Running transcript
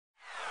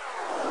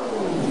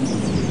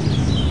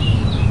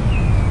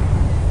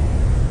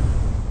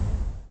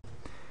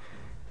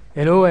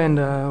Hello and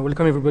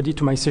welcome everybody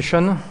to my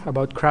session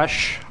about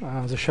CRaSH,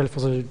 the shell for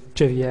the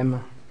JVM.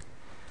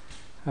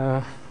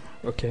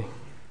 Okay,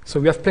 so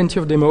we have plenty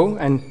of demo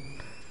and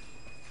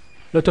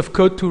a lot of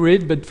code to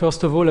read, but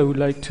first of all I would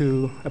like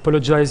to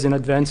apologize in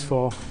advance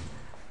for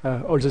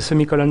all the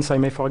semicolons I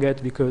may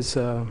forget, because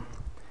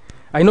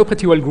I know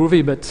pretty well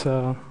Groovy, but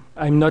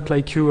I'm not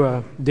like you,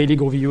 a daily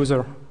Groovy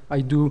user.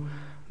 I do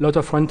a lot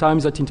of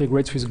runtimes that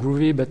integrates with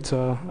Groovy, but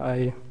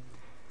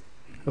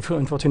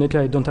unfortunately,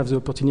 I don't have the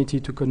opportunity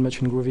to code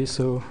much in Groovy,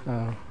 so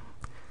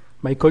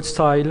my code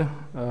style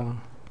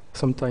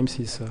sometimes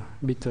is a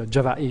bit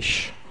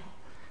Java-ish.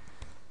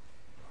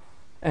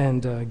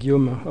 And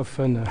Guillaume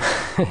often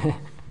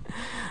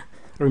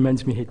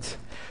reminds me it.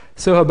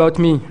 So about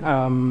me,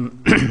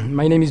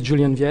 my name is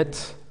Julien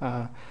Viet.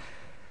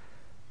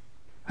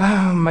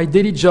 My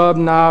daily job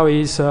now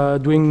is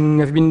I've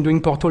been doing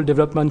Portal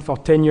development for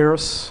 10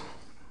 years.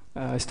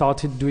 I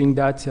started doing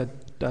that at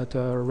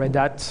Red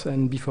Hat,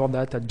 and before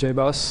that at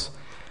JBoss.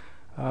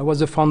 I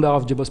was the founder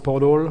of JBoss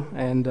Portal,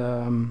 and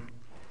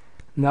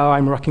now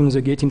I'm working on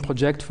the gating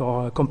project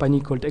for a company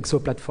called Exo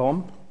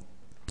Platform.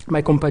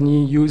 My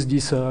company used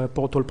this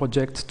Portal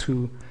project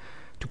to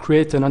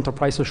create an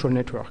enterprise social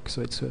network,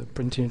 so it's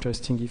pretty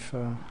interesting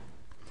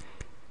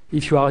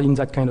if you are in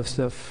that kind of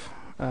stuff.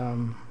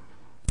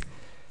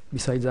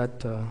 Besides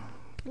that,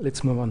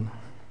 let's move on.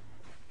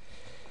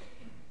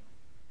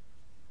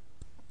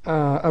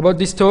 About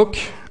this talk,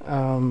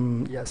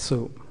 yeah,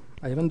 so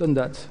I haven't done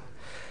that.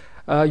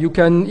 You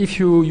can, if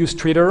you use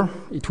Twitter,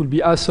 it will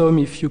be awesome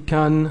if you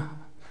can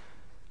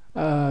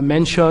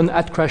mention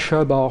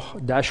 @CrashHub or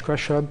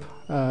 --CrashHub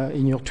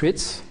in your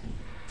tweets.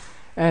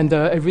 And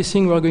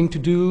everything we're going to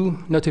do,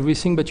 not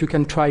everything, but you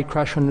can try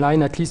Crash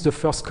Online, at least the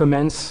first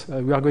comments.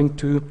 We are going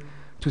to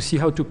see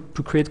how to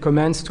create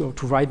comments, to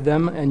write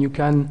them, and you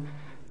can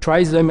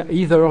try them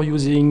either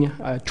using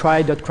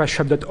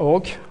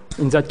try.crashhub.org.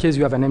 In that case,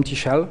 you have an empty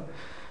shell.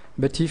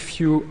 But if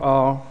you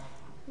are,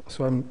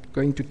 so I'm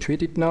going to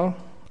tweet it now,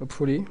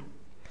 hopefully.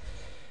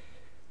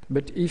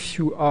 But if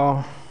you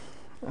are,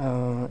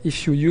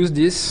 if you use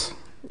this,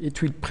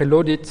 it will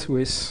preload it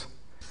with,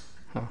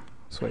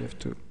 so I have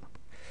to,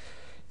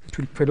 it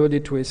will preload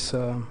it with,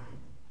 so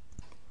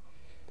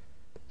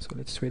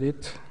let's tweet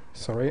it.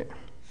 Sorry,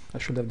 I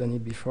should have done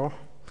it before.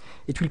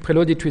 It will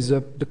preload it with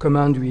the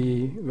command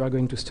we are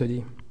going to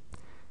study.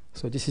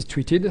 So this is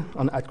tweeted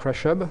on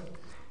 @CrashHub.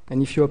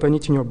 And if you open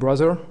it in your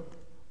browser,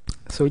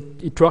 so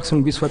it works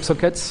on with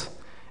WebSockets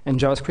and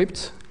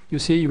JavaScript. You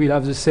see, you will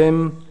have the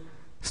same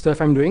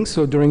stuff I'm doing.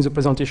 So during the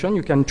presentation,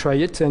 you can try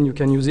it and you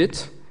can use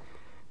it.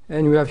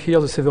 And we have here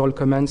the several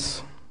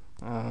commands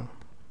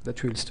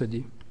that we will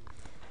study.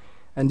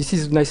 And this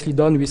is nicely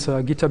done with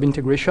GitHub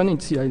integration.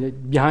 It's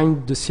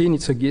behind the scene,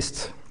 it's a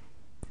GIST.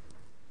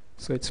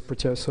 So it's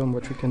pretty awesome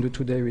what we can do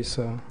today with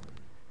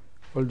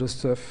all those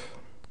stuff.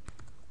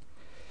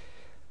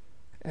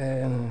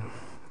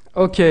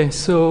 Okay,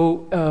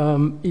 so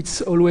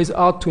it's always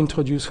hard to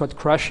introduce what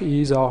CRaSH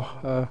is or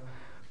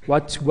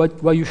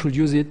why you should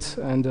use it.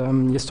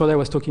 And yesterday I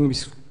was talking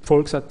with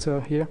folks at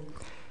here,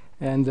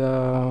 and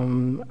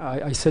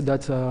I said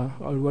that I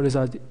always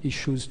had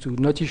issues to,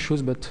 not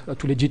issues, but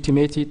to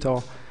legitimate it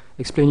or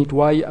explain it.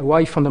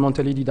 Why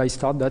fundamentally did I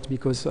start that?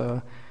 Because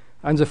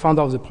I'm the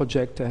founder of the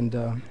project, and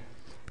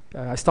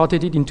I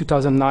started it in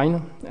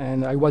 2009,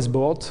 and I was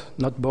bored,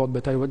 not bored,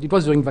 but it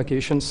was during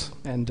vacations,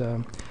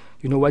 and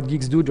you know what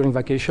geeks do during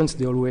vacations?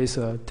 They always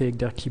take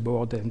their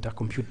keyboard and their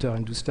computer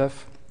and do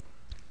stuff.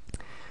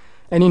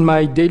 And in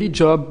my daily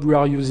job, we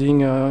are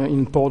using,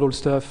 in Portal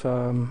stuff,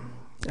 a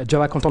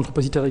Java Content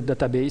Repository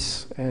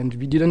database, and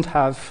we didn't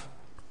have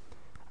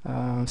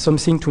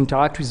something to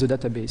interact with the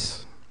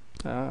database.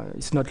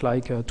 It's not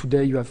like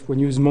today you have, when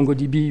you use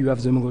MongoDB, you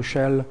have the Mongo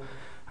shell.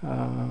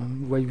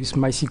 With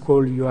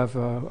MySQL, you have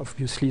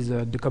obviously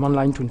the command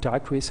line to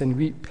interact with,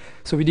 and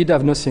so we did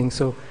have nothing.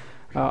 So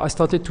I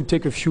started to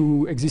take a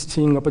few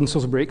existing open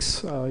source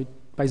bricks.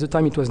 By the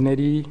time it was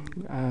Netty,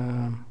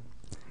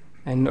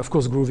 and of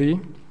course Groovy,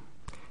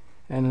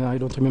 and I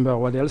don't remember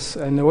what else.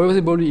 And I was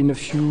able in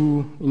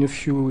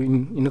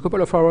a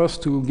couple of hours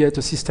to get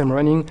a system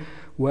running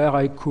where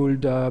I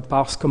could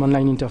parse command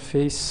line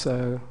interface,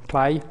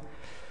 CLI,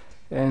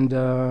 and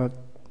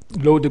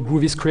load the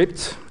Groovy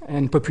script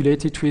and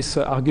populate it with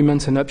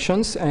arguments and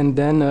options, and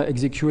then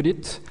execute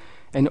it.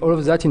 And all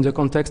of that in the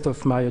context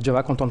of my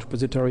Java Content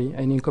Repository.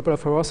 And in a couple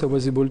of hours, I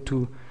was able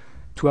to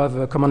have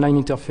a command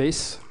line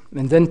interface.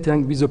 And then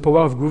with the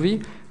power of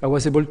Groovy, I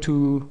was able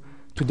to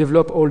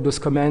develop all those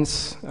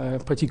commands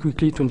pretty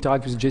quickly to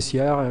interact with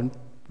JCR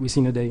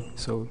within a day.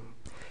 So,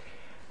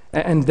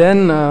 and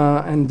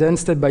then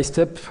step by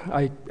step,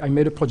 I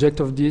made a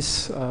project of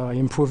this. I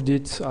improved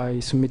it.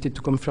 I submitted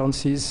to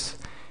conferences.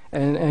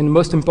 And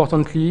most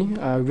importantly,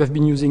 we have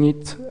been using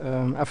it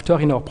after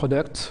in our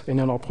product and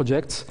in our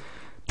projects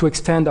to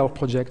extend our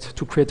project,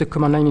 to create a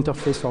command line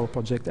interface for our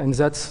project. And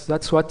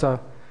that's what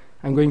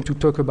I'm going to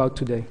talk about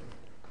today.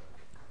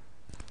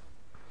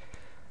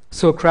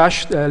 So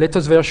crash,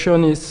 latest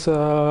version is,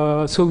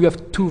 so we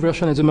have two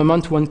versions at the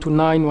moment,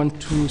 1.2.9,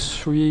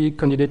 1.2.3,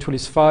 candidate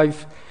release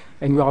 5,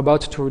 and we are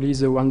about to release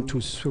the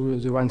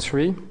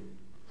 1.3.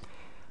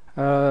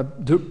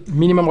 The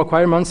minimum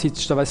requirements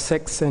is Java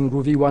 6 and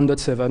Groovy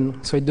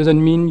 1.7. So it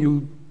doesn't mean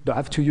you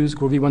have to use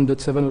Groovy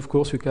 1.7, of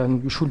course. You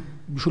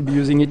should be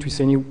using it with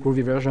any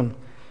Groovy version.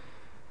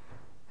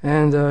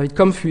 And it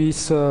comes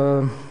with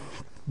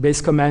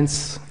base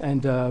commands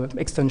and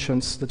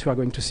extensions that we are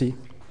going to see.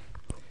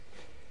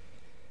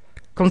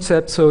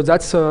 Concept. So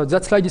that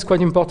slide is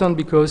quite important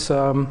because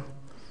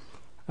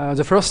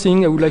the first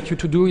thing I would like you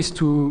to do is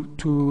so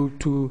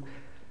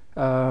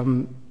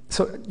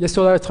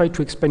yesterday I tried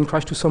to explain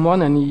Crash to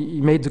someone and he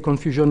made the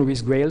confusion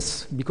with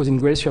Grails, because in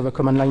Grails you have a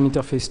command line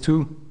interface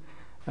too,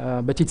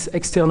 but it's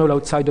external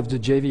outside of the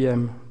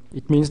JVM.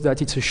 It means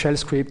that it's a shell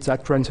script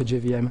that runs a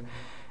JVM.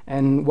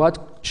 And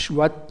what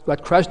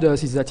Crash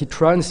does is that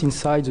it runs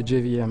inside the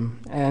JVM.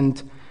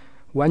 And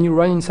when you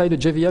run inside the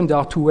JVM, there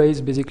are two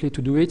ways basically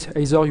to do it.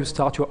 Either you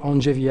start your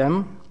own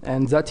JVM,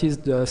 and that is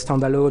the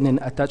standalone and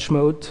attached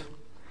mode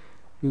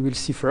we will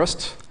see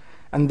first.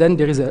 And then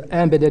there is an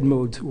embedded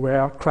mode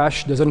where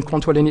Crash doesn't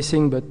control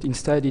anything, but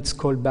instead it's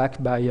called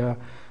back by,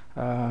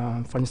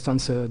 for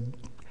instance,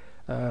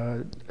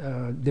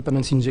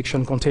 dependency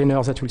injection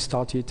container that will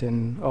start it,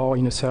 or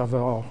in a server,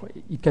 or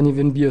it can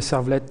even be a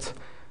servlet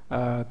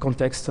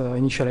context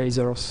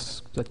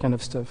initializers, that kind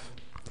of stuff.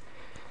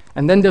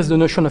 And then there's the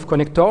notion of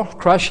connector.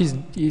 Crash is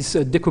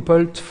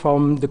decoupled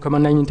from the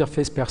command line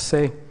interface per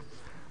se.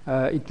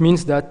 It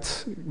means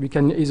that we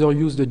can either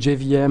use the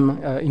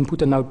JVM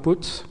input and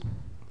output,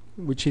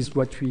 which is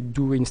what we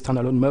do in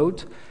standalone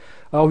mode,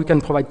 or we can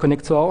provide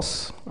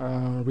connectors,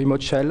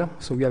 remote shell,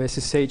 so we have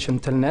SSH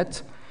and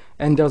Telnet,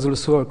 and there's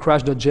also a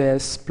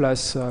crash.js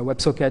plus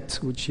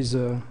WebSocket, which is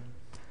the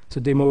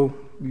demo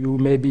you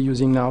may be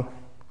using now.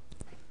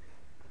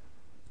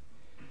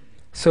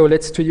 So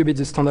let's study a bit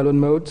the standalone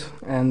mode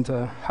and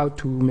how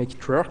to make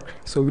it work.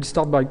 So we'll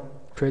start by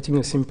creating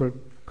a simple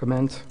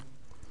command.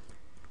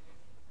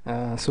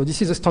 So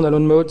this is a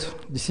standalone mode.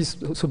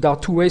 So there are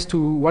two ways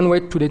one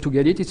way today to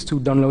get it is to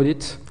download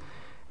it.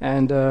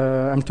 And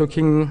I'm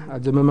talking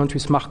at the moment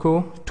with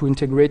Marco to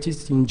integrate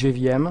it in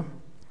JVM.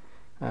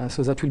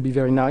 So that will be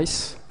very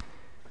nice.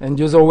 And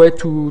the other way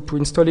to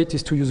install it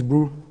is to use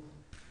Brew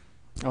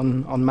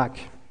on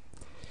Mac.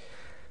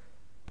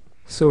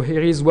 So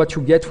here is what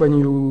you get when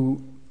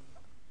you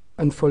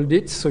unfold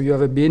it. So you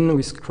have a bin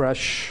with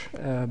crash,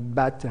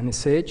 bat, and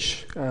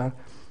sh.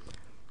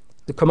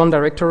 The command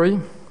directory,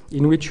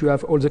 in which you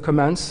have all the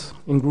commands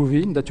in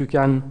Groovy that you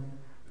can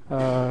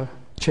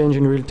change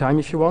in real time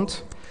if you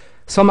want.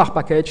 Some are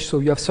packaged, so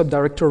you have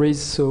subdirectories,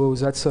 so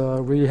that's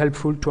really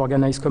helpful to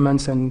organize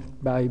commands and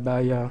by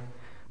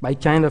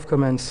kind of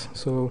commands.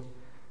 So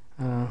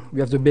we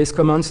have the base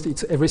commands,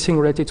 it's everything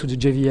related to the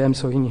JVM,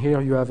 so in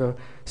here you have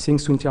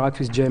things to interact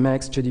with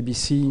JMX,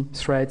 JDBC,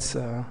 threads,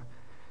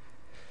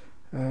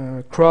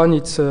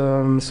 cron,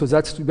 so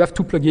that's, we have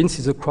two plugins,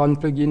 it's the cron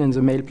plugin and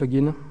the mail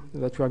plugin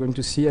that we are going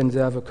to see, and they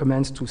have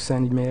commands to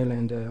send email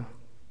and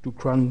do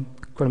cron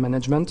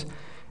management.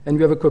 And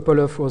we have a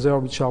couple of other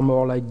which are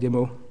more like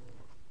demo.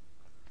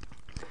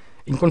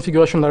 In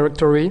configuration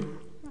directory,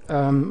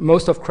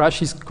 most of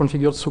Crash is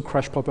configured through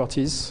Crash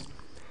properties.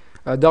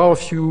 There are a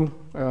few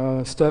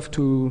items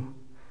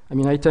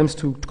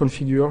to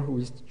configure,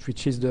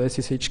 which is the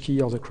SSH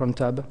key or the cron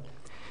tab.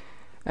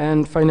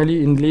 And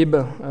finally, in lib,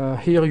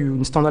 here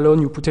in standalone,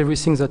 you put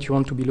everything that you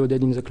want to be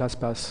loaded in the class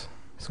path.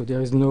 So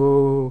there is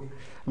no,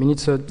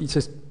 it's a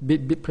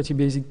pretty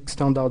basic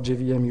standard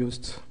JVM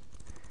used.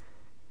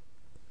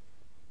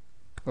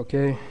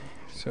 Okay,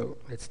 so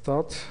let's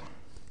start.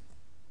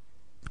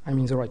 I'm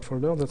in the right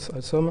folder, that's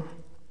awesome.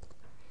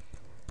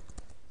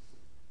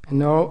 And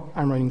now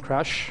I'm running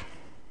Crash.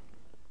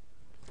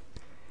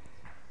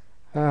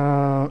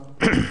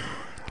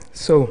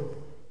 So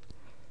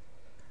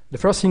the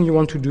first thing you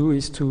want to do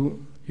is to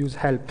use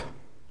help.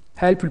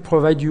 Help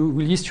will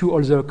list you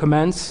all the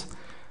commands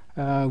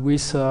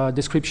with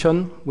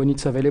description when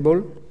it's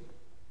available.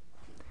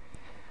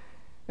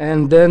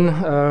 And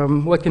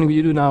then what can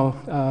we do now?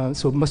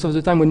 So most of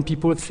the time when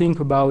people think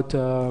about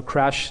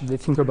Crash, they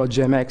think about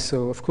JMX.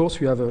 So of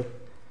course we have a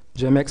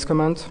JMX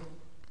command.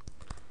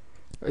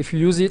 If you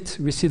use it,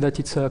 we see that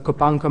it's a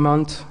copan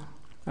command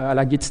a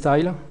la Git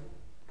style.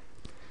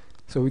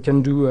 So we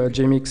can do a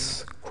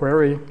JMX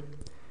query.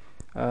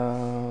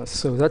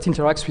 So that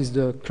interacts with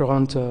the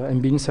current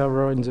mbin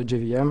server in the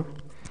JVM.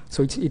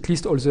 So it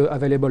lists all the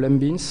available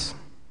mbins.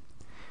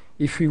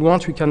 If we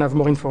want, we can have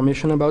more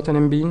information about an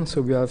mbin.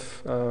 So we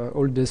have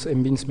all this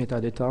mbins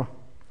metadata.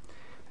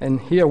 And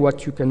here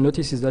what you can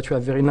notice is that you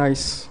have very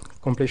nice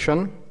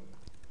completion.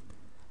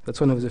 That's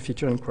one of the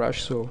features in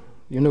Crash. So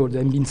you know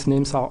the mbins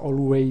names are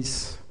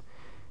always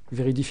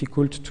very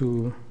difficult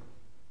to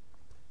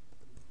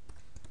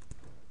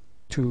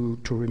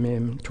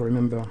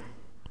remember.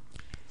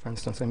 For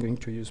instance, I'm going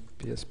to use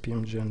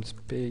pspmgen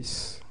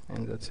space,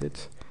 and that's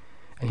it.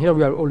 And here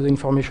we have all the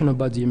information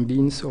about the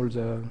embeds, all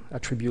the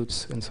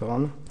attributes, and so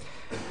on.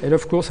 And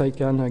of course, I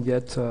can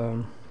get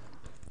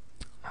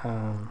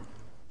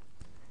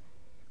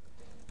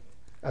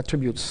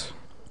attributes.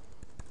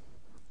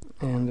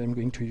 And I'm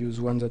going to use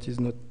one that is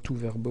not too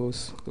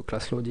verbose, the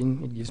class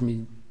loading. It gives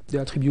me the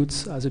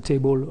attributes as a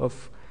table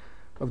of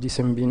this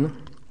embed.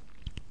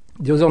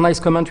 The other nice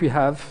comment we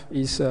have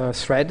is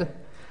thread.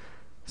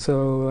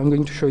 So I'm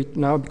going to show it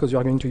now because we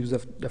are going to use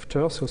it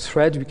after. So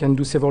thread, we can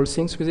do several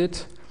things with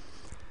it.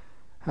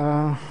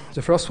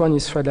 The first one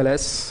is thread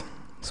ls.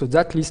 So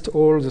that lists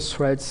all the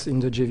threads in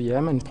the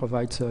JVM and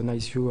provides a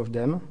nice view of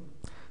them.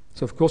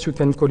 So of course you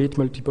can call it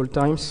multiple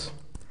times.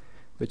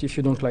 But if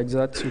you don't like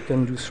that, you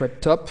can do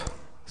thread top.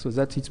 So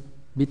that is a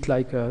bit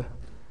like a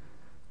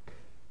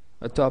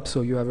top,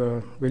 so you have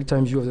a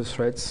real-time view of the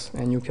threads,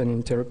 and you can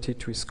interrupt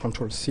it with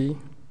Control-C.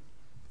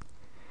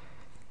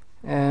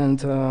 And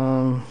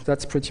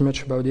that's pretty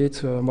much about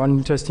it. One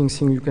interesting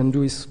thing you can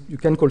do is you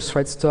can call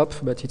thread stop,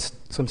 but it's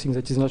something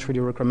that is not really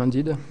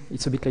recommended.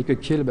 It's a bit like a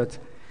kill, but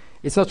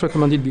it's not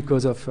recommended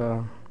because of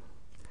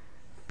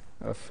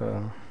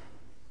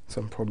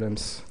some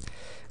problems.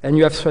 And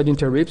you have thread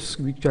interrupts,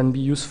 which can be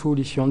useful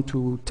if you want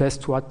to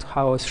test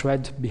how a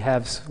thread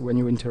behaves when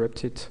you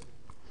interrupt it.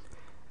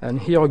 And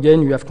here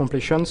again, you have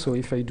completion. So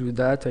if I do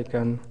that, I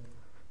can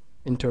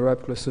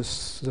interrupt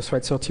the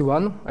thread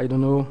 31. I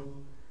don't know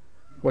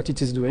what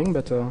it is doing,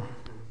 but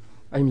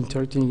I'm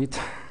interrupting it.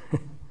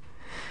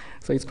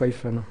 So it's quite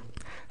fun.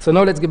 So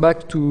now let's get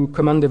back to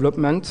command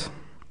development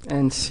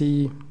and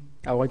see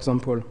our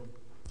example.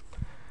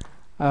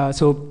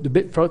 So the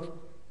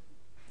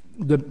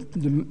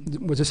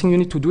thing you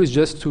need to do is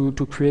just to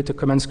create a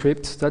command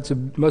script. That's the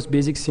most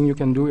basic thing you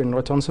can do and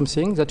return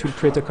something. That will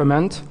create a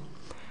command.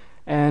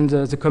 And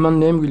the command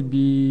name will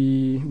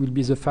be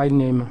the file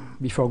name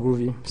before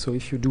Groovy. So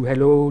if you do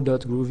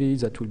hello.groovy,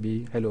 that will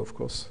be hello, of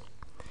course.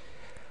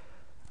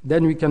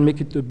 Then we can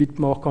make it a bit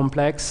more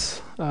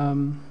complex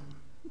and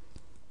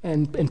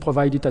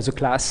provide it as a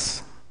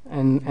class.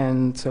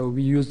 And so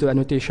we use the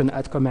annotation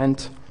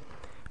 @comment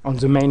on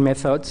the main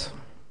method.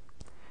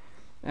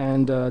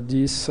 And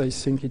this, I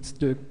think it's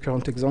the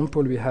current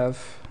example we have.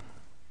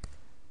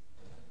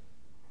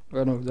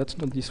 Oh, no, that's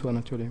not this one,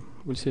 actually.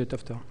 We'll see it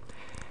after.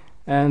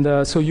 And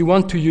so you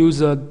want to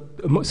use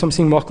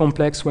something more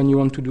complex when you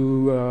want to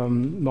do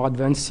more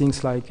advanced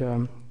things like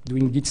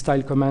doing git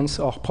style commands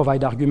or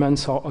provide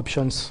arguments or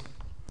options.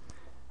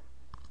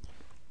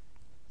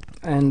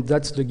 And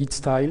that's the git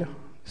style.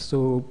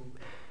 So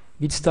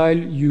git style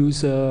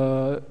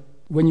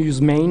when you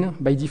use main,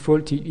 by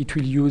default, it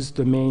will use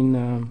the main.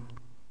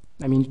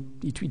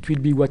 It will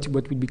be what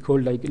would be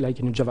called like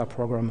in a Java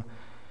program.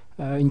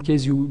 In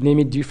case you name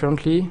it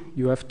differently,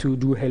 you have to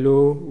do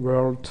hello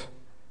world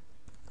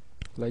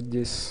like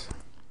this.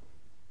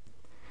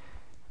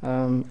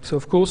 So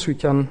of course we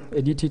can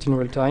edit it in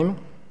real time.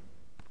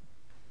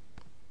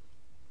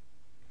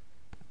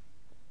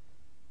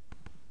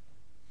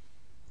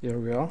 Here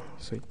we are.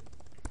 So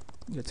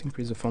let's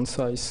increase the font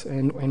size.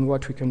 And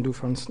what we can do,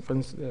 for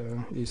instance,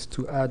 is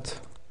to add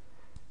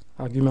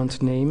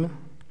argument name.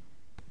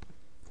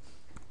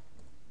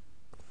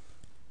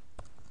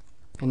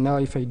 And now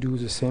if I do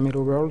the same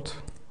hello world,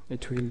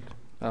 it will,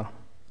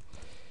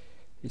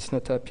 it's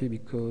not happy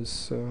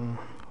because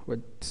what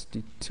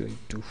did I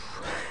do?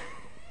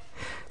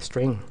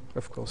 String,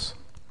 of course.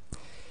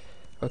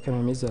 How can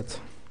I miss that?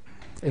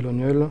 Hello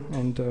null,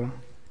 and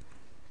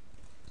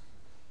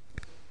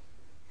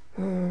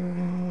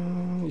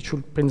it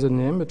should print the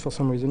name, but for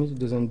some reason it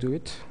doesn't do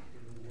it.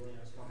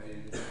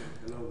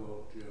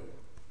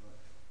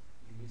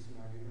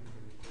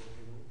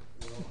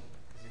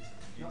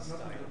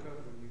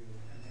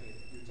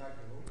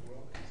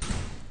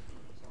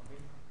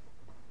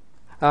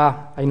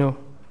 I know.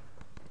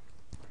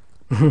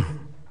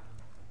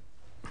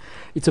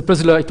 It's a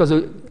puzzler. It was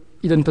a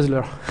hidden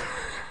puzzler.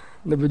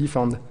 Nobody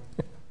found.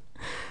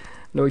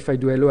 Now, if I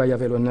do hello, I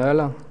have hello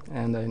null,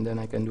 and then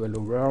I can do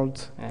hello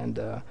world, and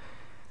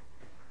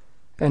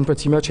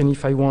pretty much. And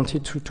if I want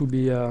it to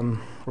be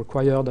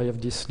required, I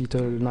have this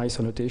little nice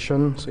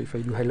annotation. So if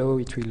I do hello,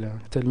 it will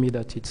tell me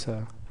that it's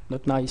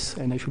not nice,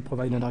 and I should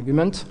provide an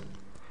argument.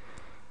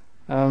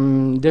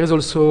 There is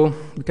also,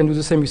 we can do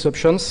the same with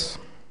options.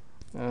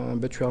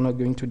 But we are not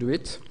going to do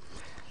it.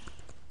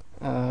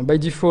 By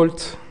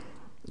default,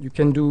 you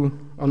can do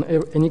on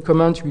any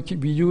command.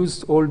 We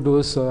use all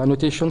those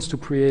annotations to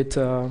create,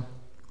 to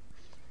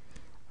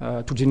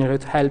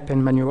generate help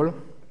and manual.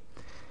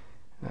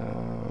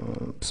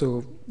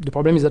 So the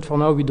problem is that for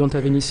now we don't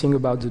have anything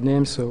about the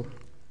name, so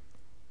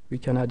we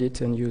can add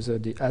it and use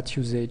the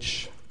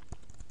 @usage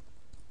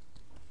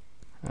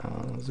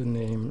the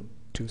name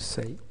to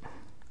say.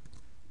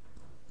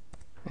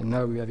 And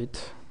now we have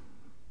it.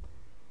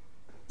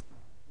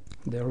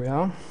 There we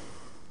are.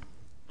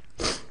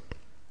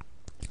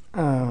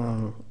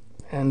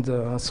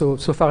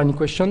 So far, any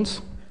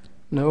questions?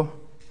 No?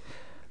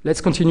 Let's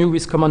continue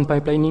with command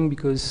pipelining,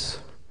 because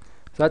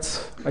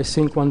that's, I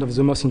think, one of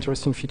the most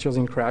interesting features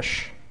in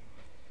CRaSH.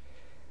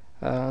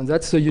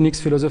 That's the Unix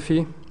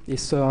philosophy.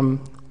 It's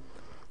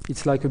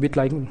like a bit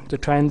like the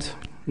trend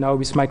now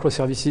with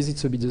microservices.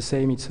 It's a bit the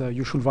same. It's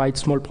you should write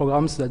small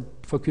programs that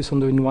focus on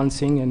doing one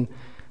thing and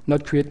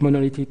not create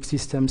monolithic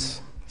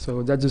systems.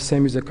 So that's the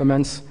same with the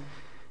commands.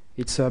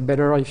 It's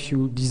better if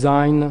you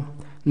design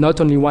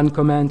not only one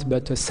command,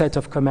 but a set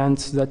of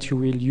commands that you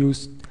will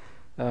use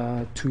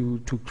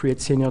to create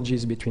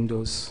synergies between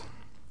those.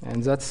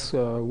 And that's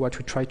what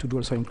we try to do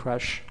also in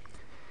Crash.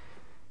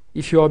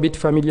 If you're a bit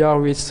familiar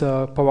with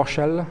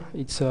PowerShell,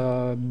 it's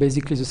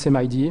basically the same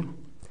idea.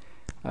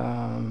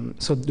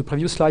 So the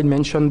previous slide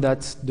mentioned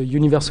that the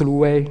universal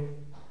way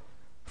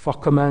for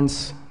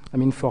commands, I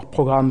mean for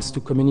programs to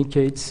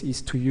communicate,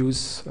 is to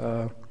use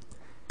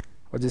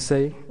what they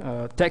say,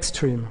 text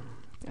stream.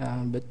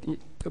 But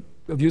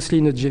obviously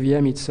in a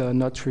JVM it's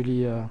not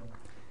really, I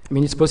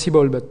mean it's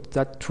possible, but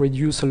that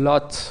reduces a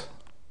lot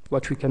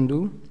what we can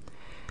do.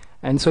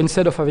 And so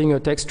instead of having a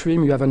text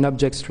stream, you have an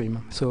object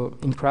stream. So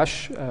in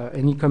Crash,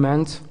 any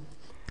command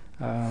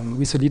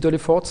with a little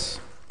effort,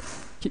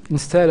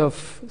 instead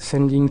of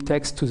sending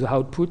text to the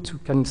output, you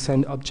can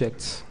send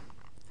objects.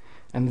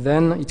 And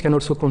then it can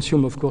also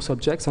consume, of course,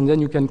 objects, and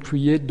then you can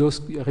create those,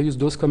 reuse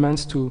those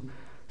commands to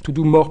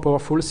do more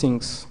powerful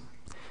things.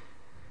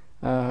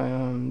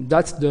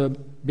 That's the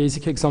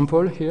basic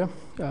example here.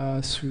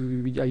 So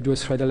I do a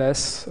thread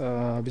ls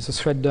with a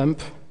thread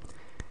dump,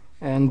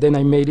 and then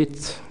I made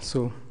it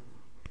so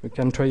we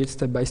can try it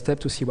step by step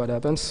to see what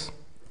happens.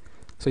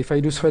 So if I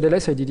do thread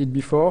ls, I did it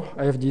before.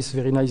 I have this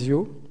very nice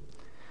view.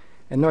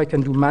 And now I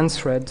can do man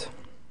thread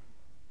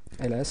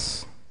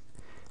ls.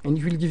 And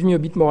it will give me a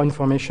bit more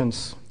information.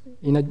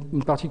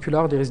 In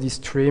particular, there is this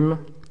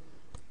stream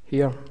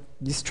here.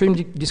 This stream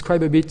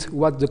describes a bit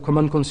what the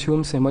command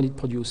consumes and what it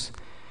produces.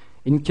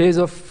 In case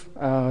of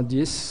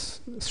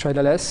this thread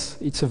ls,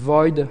 it's a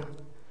void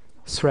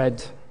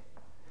thread.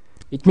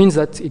 It means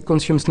that it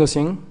consumes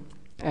nothing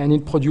and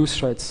it produces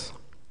threads.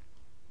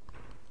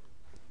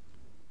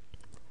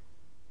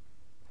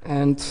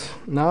 And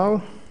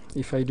now,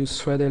 if I do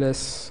thread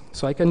ls,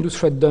 so I can do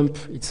thread dump,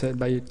 it's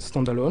by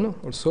standalone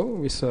also,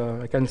 with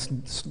I can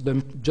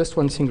dump just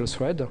one single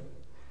thread,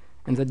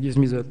 and that gives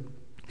me the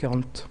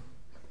current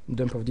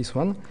dump of this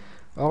one.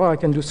 Or I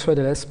can do thread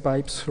ls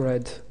pipe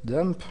thread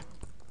dump,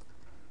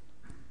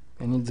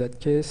 and in that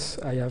case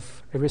I have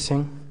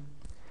everything.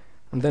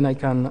 And then I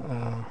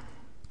can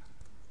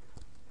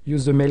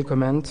use the mail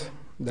command.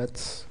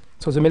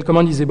 So the mail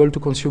command is able to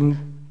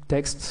consume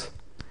text.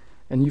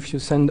 And if you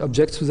send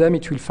objects to them,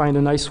 it will find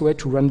a nice way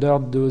to render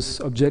those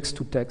objects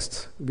to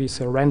text with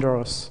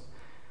renderers,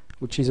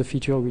 which is a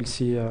feature we'll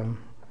see. You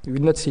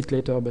will not see it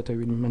later, but I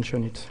will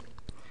mention it.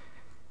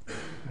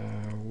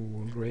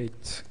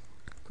 Great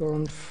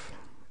conf,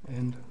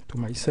 and to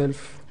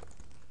myself.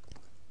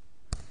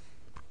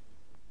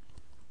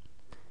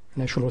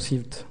 And I should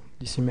receive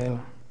this email.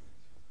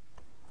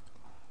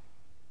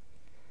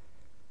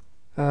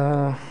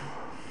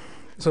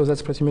 So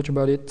that's pretty much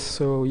about it.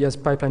 So yes,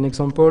 pipeline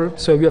example.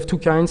 So we have two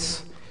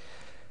kinds.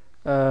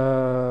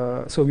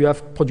 So we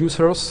have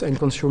producers and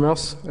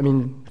consumers, I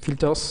mean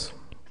filters,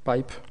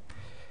 pipe.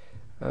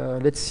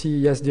 Let's see,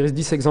 yes, there is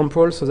this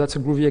example. So that's a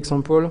Groovy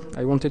example.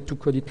 I wanted to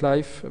code it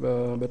live,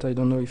 but I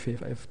don't know if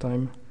I have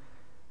time.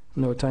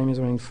 No, time is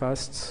running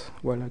fast.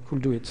 Well, I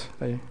could do it.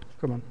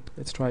 Come on,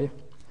 let's try.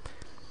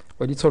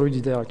 Well, it's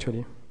already there,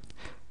 actually.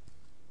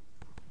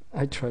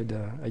 I tried,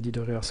 I did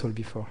a rehearsal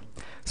before.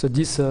 So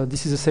this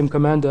is the same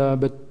command,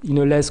 but in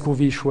a less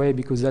Groovy-ish way,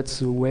 because that's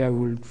the way I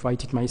will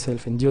write it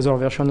myself. And the other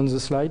version on the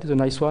slide, the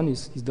nice one,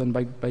 is done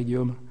by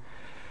Guillaume.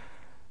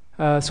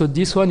 So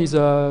this one is,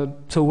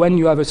 so when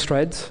you have a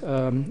thread,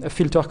 a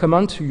filter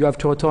command, you have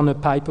to return a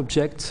pipe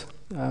object.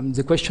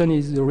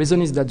 The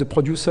reason is that the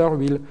producer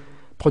will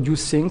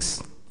produce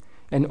things,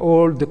 and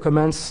all the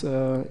commands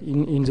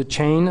in the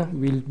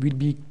chain will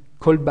be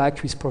called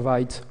back with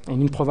provide.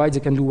 And in provide, they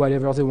can do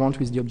whatever they want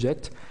with the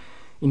object.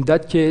 In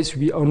that case,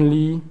 we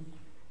only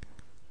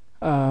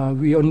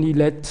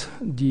let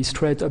the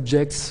thread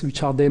objects,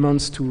 which are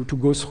daemons, to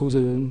go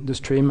through the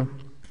stream.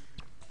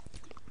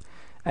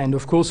 And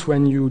of course,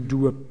 when you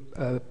do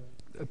a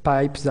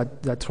pipe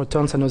that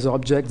returns another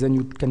object, then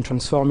you can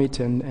transform it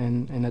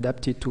and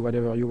adapt it to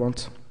whatever you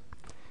want.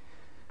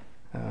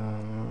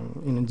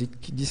 In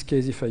this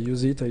case, if I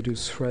use it, I do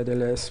thread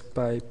ls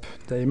pipe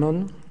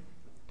daemon.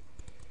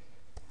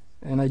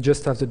 And I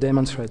just have the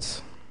daemon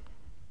threads.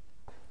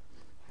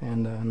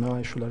 And now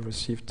I should have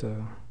received,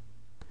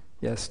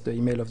 yes, the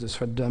email of the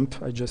thread dump.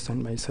 I just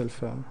sent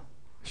myself a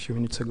few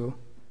minutes ago.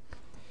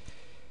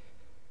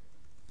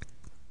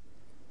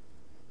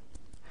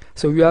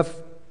 So you have,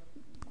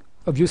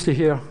 obviously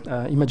here,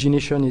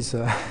 imagination is,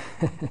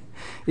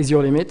 is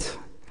your limit.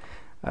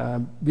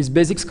 With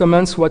basics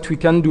commands, what we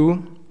can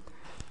do,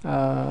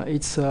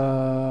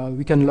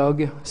 we can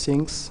log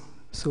things.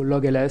 So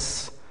log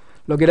ls.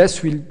 Log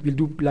ls will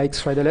do like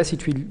thread ls.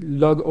 It will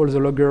log all the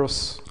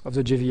loggers of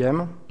the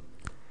JVM.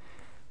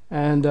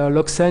 And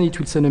log send, it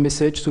will send a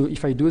message. So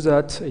if I do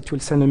that, it will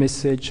send a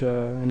message,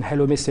 an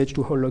hello message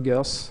to all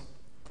loggers.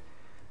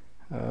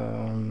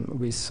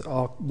 with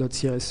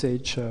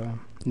r.CRaSH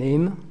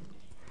name.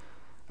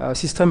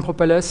 System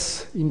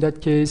propels, in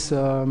that case,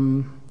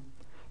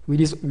 we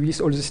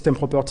list all the system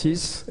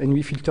properties and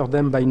we filter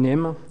them by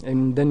name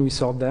and then we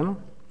sort them.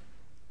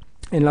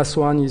 And last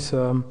one is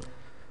a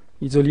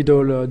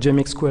little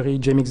JMX query,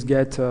 JMX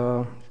get.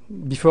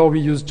 Before we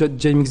used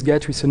JMX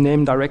get with a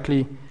name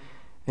directly,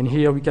 and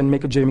here we can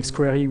make a JMX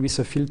query with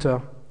a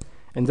filter,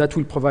 and that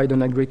will provide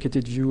an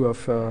aggregated view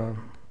of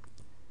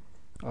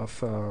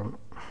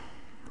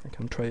I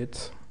can try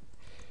it.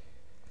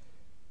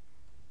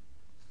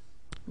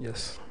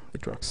 Yes,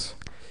 it works.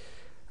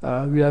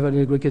 We have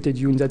an aggregated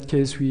view. In that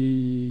case, we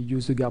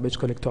use the garbage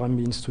collector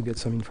ambience to get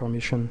some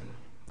information.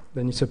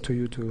 Then it's up to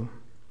you to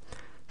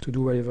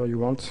do whatever you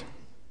want,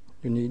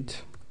 you need,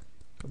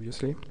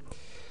 obviously.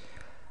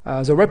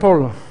 The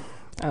REPL,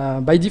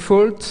 by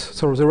default,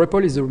 so the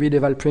REPL is a read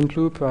eval print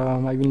loop.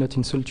 I will not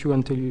insult you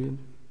until you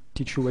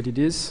teach you what it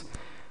is.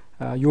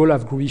 You all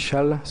have Groovy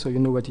shell, so you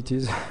know what it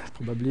is,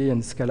 probably,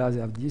 and Scala, they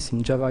have this.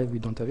 In Java, we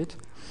don't have it.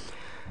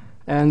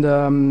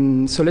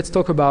 And so let's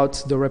talk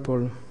about the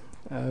REPL.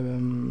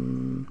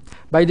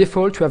 By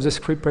default, you have the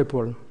script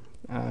REPL.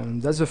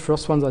 That's the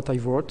first one that I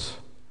wrote,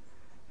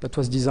 that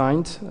was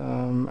designed.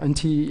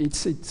 Until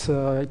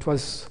it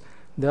was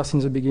there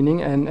since the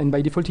beginning, and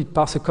by default, it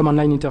parses a command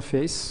line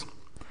interface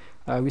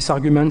with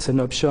arguments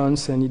and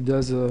options, and it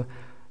does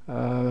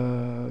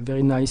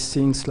very nice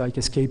things like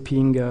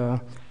escaping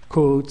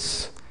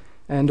codes,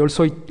 and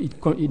also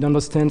it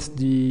understands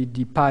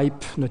the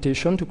pipe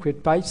notation to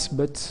create pipes,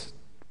 but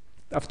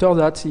after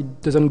that,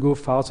 it doesn't go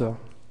further.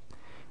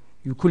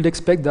 You could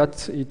expect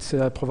that it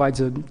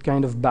provides a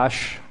kind of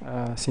bash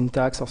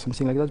syntax or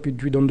something like that,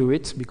 but we don't do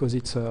it because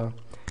it's I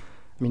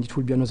mean, it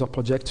will be another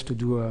project to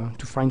do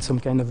to find some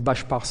kind of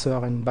bash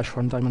parser and bash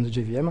runtime on the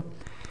JVM.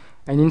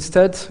 And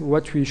instead,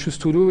 what we choose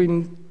to do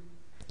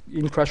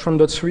in Crash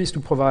 1.3 is to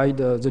provide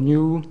the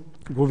new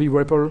Groovy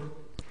REPL.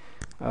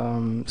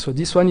 So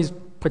this one is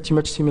pretty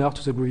much similar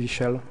to the Groovy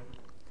shell.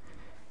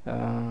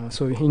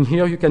 So in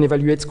here, you can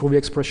evaluate Groovy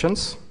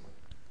expressions.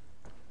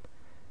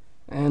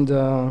 And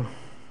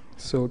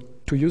so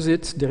to use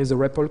it, there is a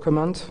REPL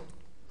command.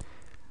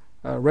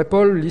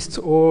 REPL lists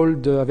all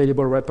the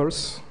available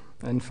REPLs.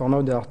 And for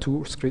now, there are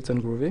 2, script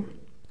and Groovy.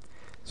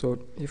 So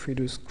if we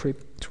do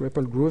script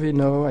REPL Groovy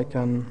now, I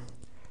can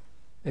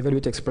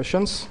evaluate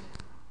expressions.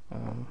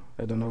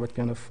 I don't know what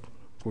kind of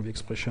Groovy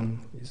expression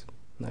is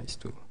nice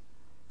to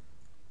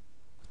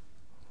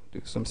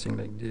do something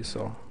like this,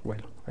 or, well,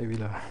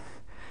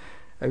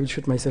 I will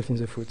shoot myself in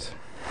the foot.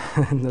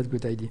 Not a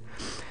good idea.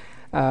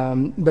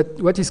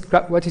 But what is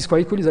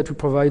quite cool is that we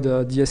provide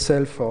a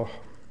DSL for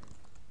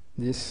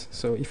this.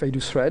 So if I do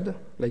thread,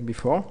 like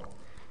before,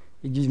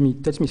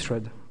 it tells me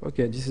thread.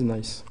 Okay, this is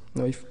nice.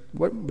 Now,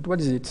 but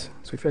what is it?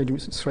 So if I do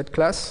thread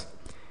class,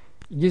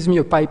 it gives me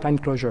a pipeline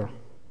closure.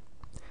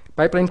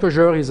 Pipeline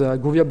closure is a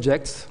Groovy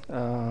object,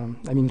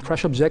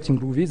 Crash object in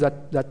Groovy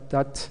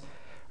that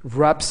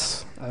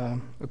wraps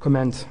a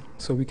command.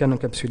 So we can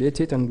encapsulate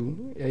it and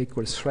do A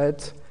equals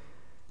thread.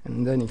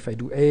 And then if I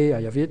do A,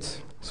 I have it.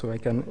 So I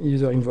can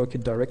either invoke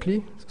it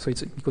directly, so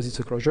because it's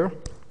a closure.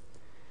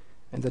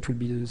 And that will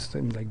be the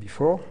same like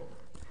before.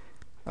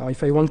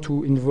 If I want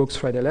to invoke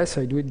thread ls,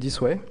 I do it this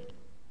way.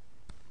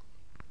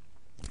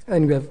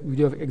 And we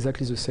do have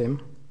exactly the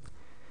same.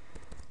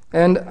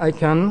 And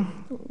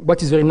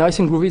what is very nice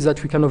in Groovy is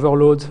that we can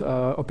overload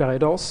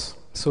operators.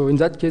 So in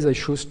that case, I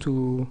choose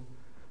to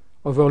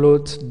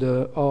overload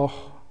the OR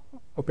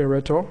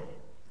operator.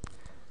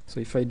 So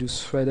if I do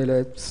thread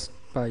ls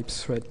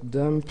pipes thread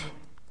dump,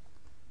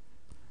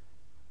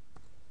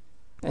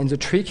 and the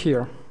trick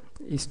here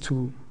is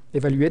to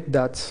evaluate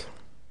that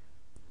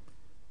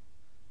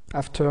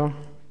after,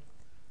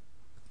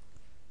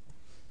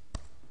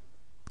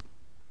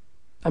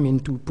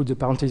 to put the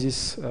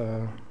parentheses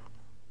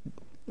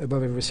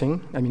above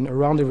everything,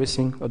 around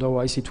everything,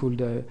 otherwise it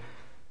will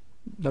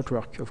not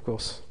work, of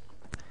course.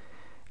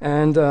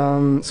 And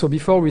so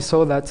before we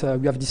saw that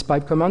we have this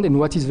pipe command, and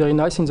what is very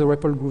nice in the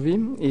REPL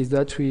Groovy is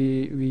that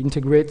we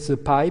integrate the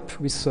pipe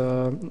with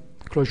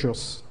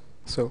closures.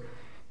 So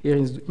here,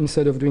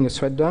 instead of doing a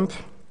thread dump,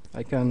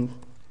 I can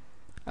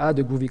add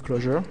a Groovy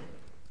closure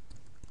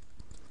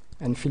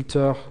and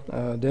filter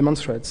daemon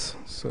threads.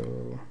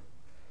 So,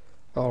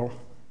 or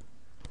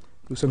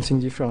do something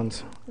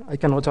different. I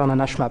can return an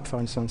hash map, for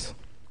instance.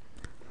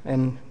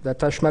 And that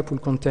hash map will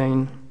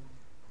contain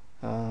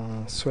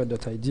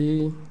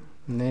thread.id,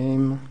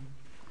 name,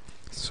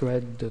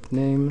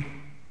 thread.name.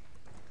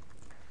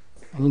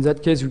 And in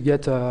that case, you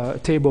get a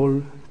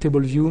table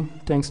view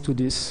thanks to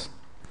this.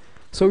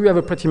 So we have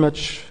a pretty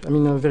much,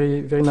 a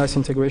very, very nice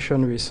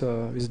integration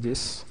with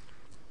this.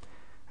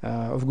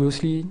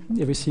 Obviously,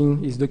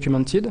 everything is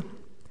documented.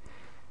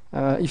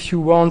 If you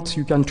want,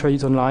 you can try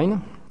it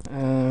online.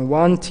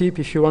 One tip,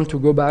 if you want to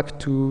go back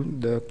to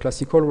the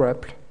classical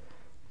REPL,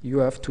 you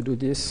have to do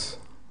this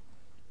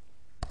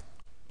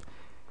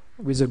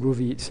with the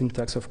Groovy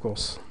syntax, of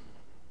course.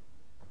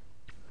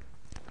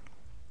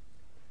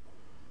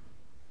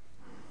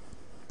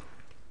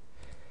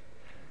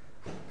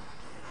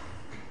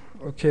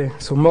 Okay,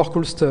 so more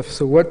cool stuff.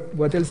 So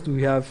what else do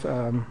we have?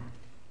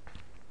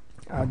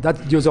 That's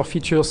the other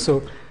features.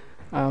 So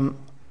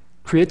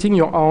creating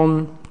your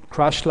own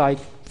Crash-like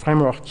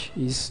framework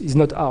is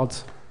not hard.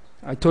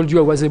 I told you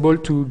I was able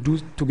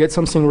to get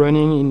something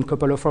running in a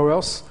couple of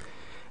hours,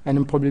 and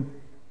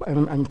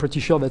I'm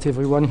pretty sure that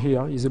everyone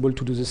here is able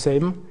to do the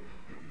same,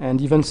 and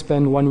even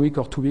spend 1 week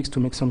or 2 weeks to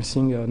make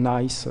something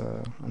nice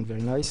and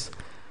very nice.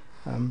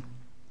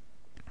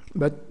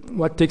 But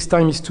what takes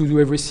time is to do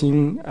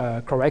everything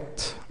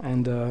correct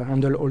and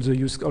handle all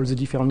the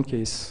different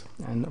cases.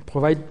 And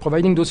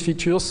providing those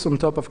features on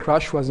top of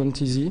Crash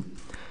wasn't easy.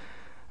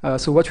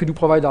 So what we do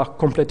provide are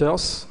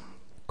completers.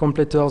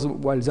 Completers,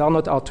 well, they are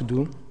not hard to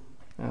do.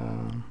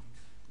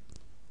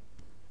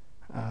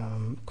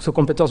 So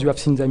completers, you have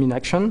seen them in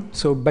action.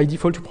 So by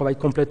default, you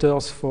provide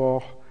completers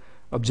for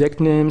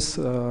object names,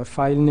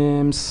 file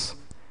names,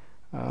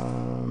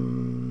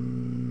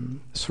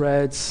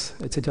 threads,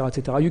 etc.,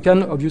 etc. You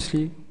can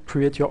obviously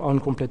create your own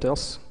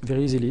completers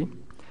very easily.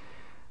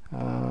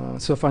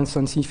 So for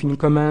instance, if in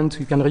comment,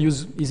 you can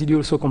reuse easily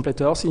also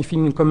completers. If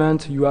in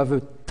comment you have a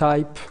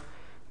type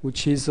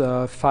which is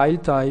a file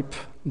type,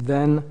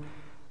 then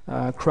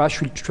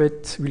Crash will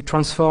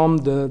transform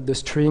the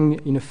string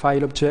in a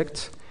file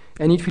object,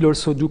 and it will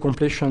also do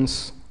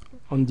completions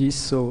on this.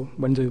 So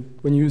when you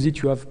use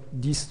it, you have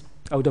this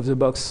out of the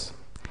box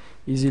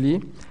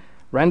easily.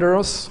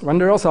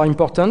 Renderers are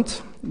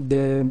important.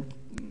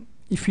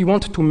 If we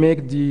want to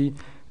make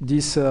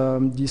this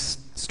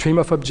stream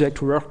of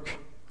object work,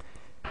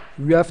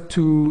 we have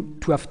to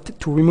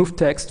remove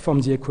text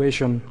from the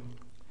equation.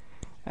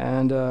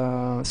 And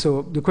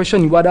so the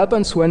question is, what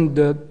happens when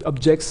the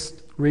objects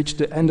reach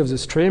the end of the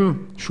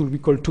stream? Should we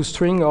call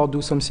toString or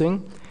do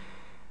something?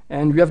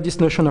 And we have this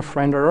notion of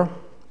render.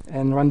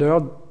 And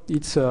render,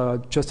 it's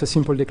just a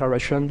simple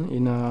declaration.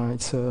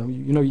 It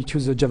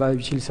uses the Java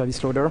utility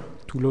service loader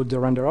to load the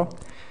renderer.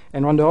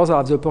 And renderers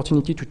have the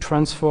opportunity to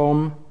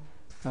transform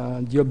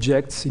the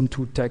objects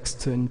into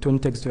text, into a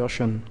text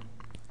version.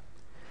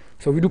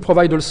 So we do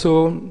provide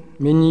also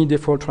many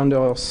default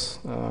renderers.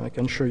 I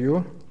can show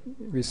you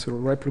with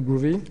REPL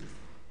Groovy.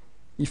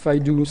 If I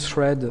do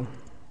thread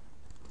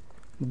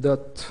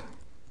dot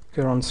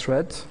current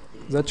thread,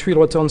 that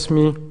will returns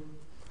me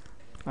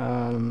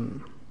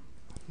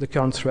the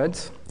current thread,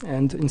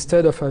 and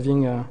instead of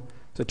having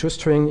the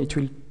toString, it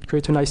will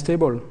create a nice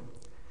table.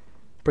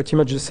 Pretty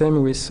much the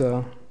same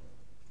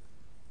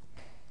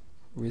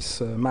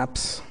with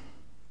maps.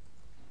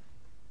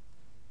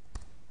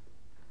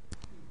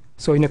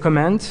 So in a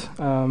command,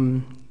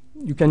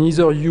 you can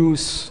either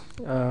use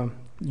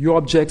your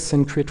objects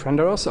and create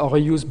renderers, or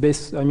use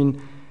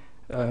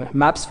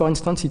maps, for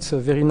instance. It's a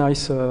very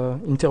nice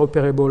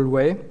interoperable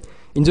way.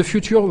 In the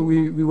future,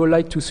 we would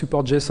like to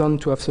support JSON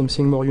to have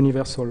something more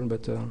universal,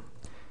 but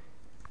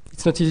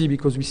it's not easy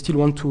because we still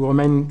want to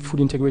remain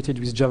fully integrated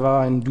with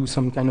Java and do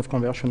some kind of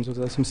conversion, so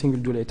that's something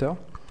we'll do later.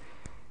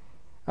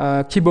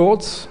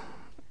 Keyboard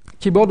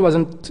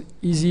wasn't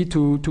easy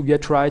to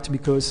get right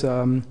because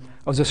of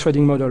the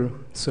threading model.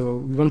 So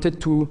we wanted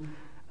to,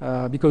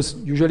 because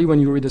usually when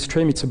you read a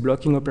stream, it's a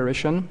blocking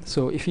operation.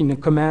 So if in a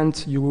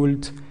command you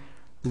would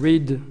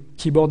read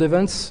keyboard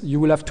events, you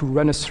will have to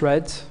run a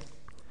thread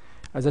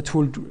that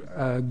will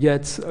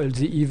get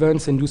the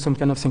events and do some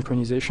kind of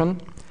synchronization.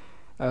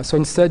 So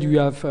instead, you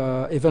have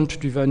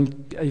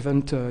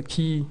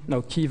key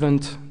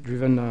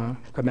event-driven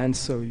commands.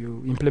 So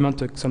you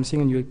implement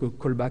something and you go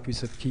call back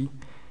with a key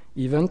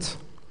event.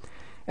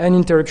 And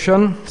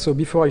interruption. So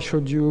before I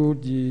showed you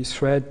the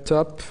thread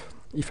top,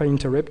 if I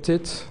interrupt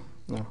it,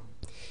 no.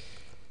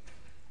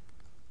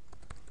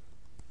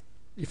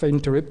 If I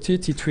interrupt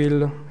it, it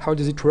will, how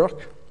does it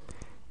work?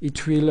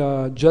 It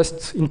will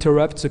just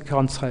interrupt the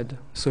current thread.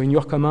 So in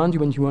your command,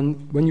 when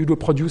you do a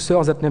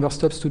producer that never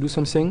stops to do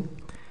something,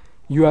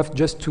 you have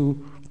just to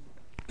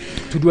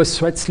do a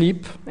thread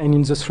sleep, and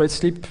in the thread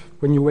sleep,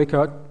 when you wake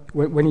up,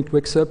 when it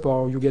wakes up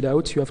or you get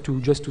out, you have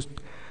to just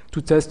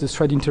to test the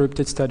thread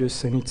interrupted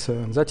status, and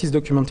that is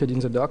documented in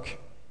the doc.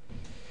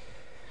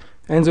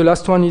 And the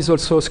last one is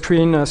also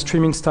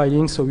streaming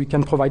styling, so we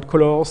can provide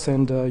colors,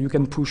 and you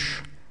can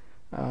push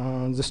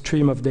the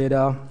stream of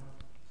data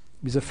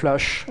with a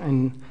flush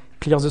and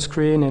clear the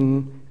screen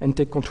and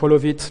take control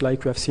of it,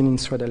 like we have seen in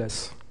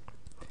thread.ls.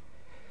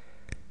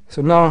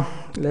 So now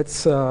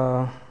let's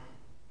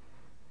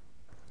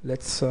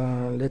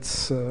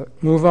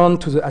move on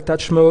to the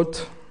attach mode.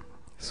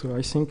 So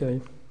I think I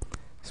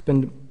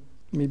spend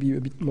maybe a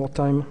bit more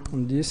time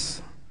on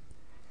this.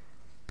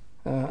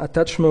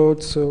 Attach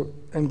mode, so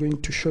I'm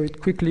going to show it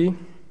quickly.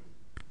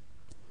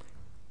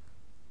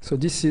 So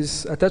this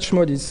is, attach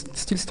mode is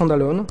still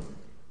standalone.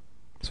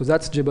 So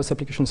that's JBoss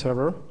application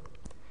server.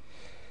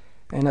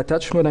 And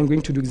attach mode, I'm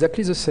going to do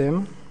exactly the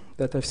same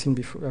that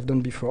I've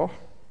done before,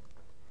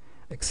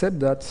 except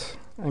that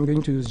I'm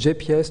going to use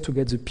JPS to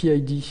get the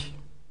PID.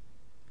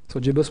 So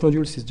JBoss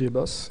modules is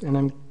JBoss,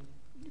 and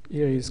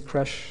here is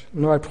Crash.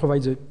 Now I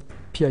provide the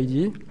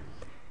PID,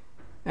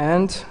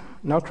 and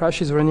now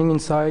Crash is running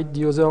inside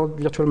the other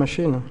virtual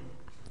machine.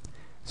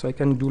 So I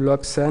can do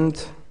log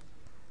send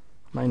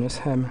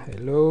 -m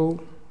hello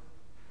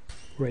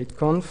rate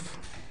conf.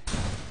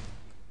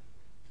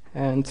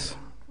 And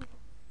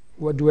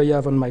what do I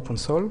have on my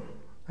console?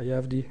 I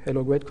have the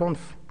hello grade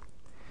conf.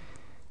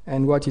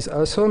 And what is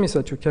awesome is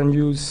that you can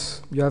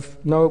use, you have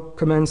now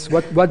commands,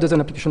 what does an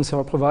application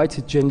server provide?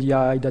 It's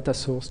JNDI, data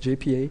source,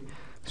 JPA.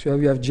 So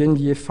we have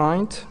JNDA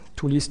find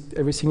to list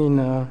everything in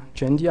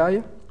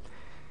JNDI.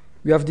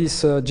 We have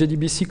this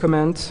JDBC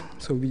command.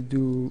 So we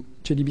do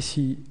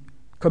JDBC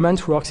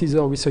command works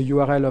either with a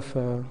URL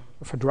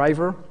of a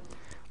driver,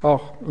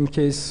 or in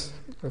case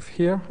of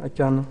here, I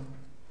can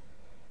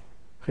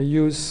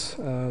reuse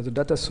the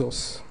data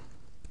source.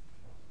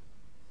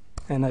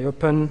 And I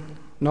open,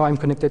 now I'm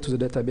connected to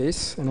the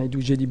database, and I do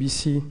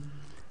JDBC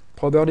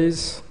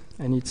properties,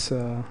 and it's,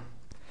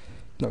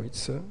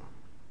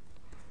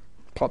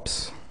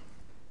 props.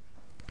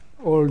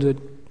 All the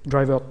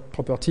driver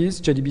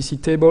properties,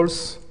 JDBC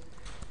tables,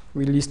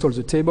 we list all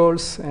the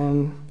tables,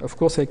 and of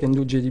course I can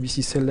do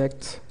JDBC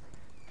select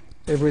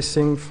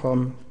everything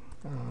from,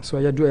 so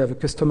I have a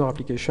customer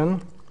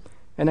application,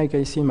 and I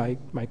can see my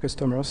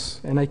customers,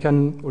 and I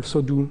can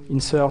also do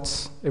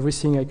inserts,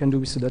 everything I can do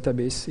with the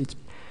database. It's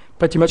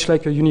pretty much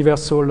like a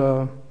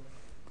universal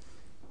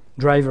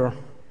driver.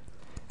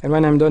 And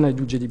when I'm done, I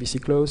do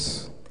JDBC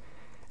close.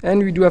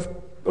 And we do have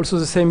also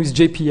the same with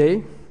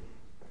JPA.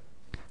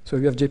 So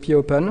we have JPA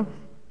open.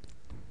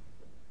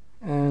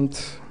 And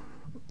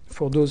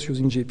for those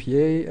using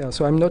JPA,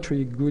 so I'm not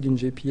really good in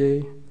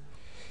JPA.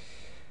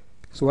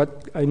 So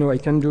what I know I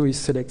can do is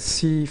select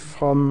C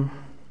from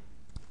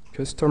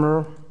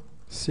customer,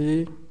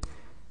 C,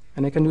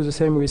 and I can do the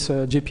same with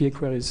JPA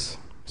queries.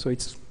 So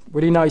it's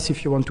really nice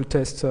if you want to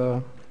test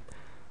your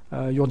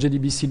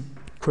JDBC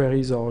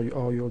queries or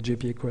your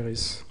JPA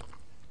queries.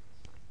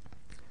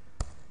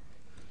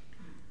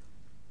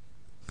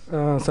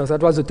 So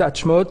that was the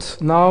touch mode.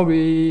 Now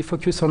we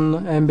focus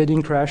on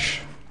embedding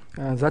crash.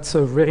 That's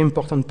a very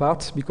important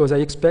part because I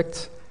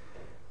expect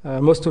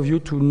most of you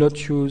to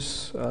not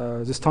use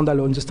the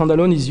standalone. The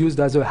standalone is used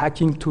as a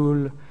hacking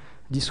tool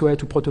this way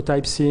to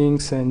prototype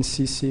things and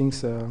see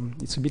things.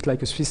 It's a bit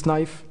like a Swiss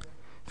knife,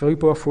 very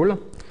powerful.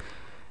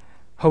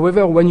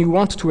 However, when you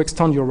want to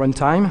extend your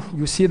runtime,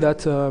 you see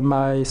that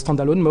my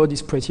standalone mode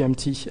is pretty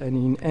empty. And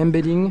in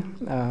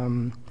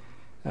embedding,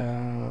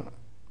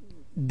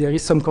 there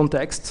is some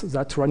context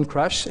that run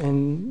crash.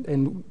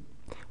 And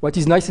what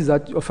is nice is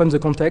that often the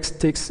context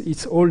takes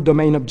its all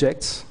domain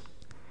objects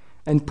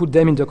and put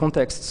them in the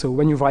context. So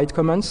when you write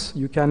commands,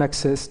 you can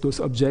access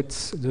those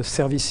objects, the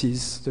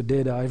services, the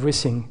data,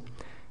 everything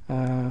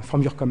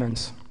from your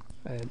commands.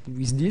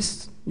 With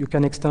this, you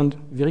can extend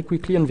very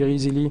quickly and very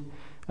easily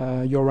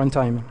your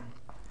runtime.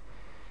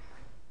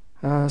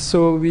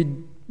 So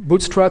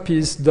Bootstrap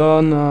is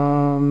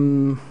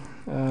done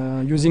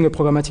using a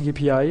programmatic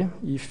API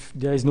if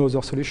there is no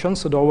other solution.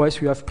 So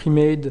otherwise, we have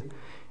pre-made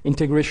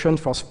integration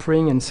for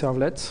Spring and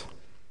Servlet.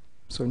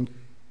 So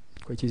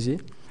quite easy.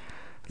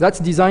 That's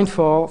designed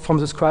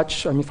from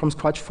scratch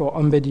for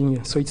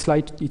embedding. So it's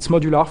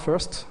modular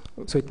first.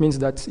 So it means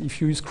that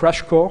if you use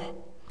Crash Core,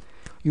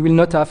 you will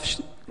not have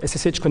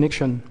SSH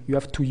connection. You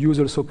have to use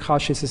also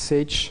Crash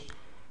SSH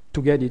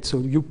to get it. So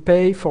you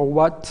pay for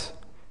what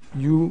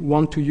you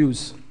want to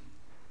use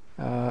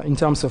in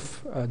terms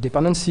of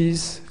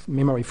dependencies,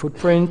 memory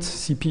footprint,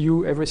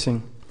 CPU,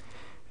 everything.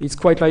 It's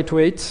quite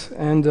lightweight,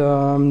 and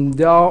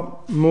there are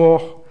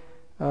more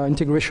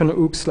integration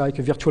hooks like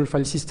a virtual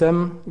file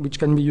system, which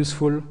can be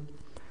useful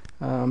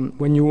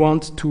when you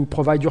want to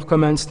provide your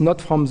commands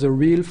not from the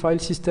real file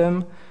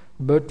system,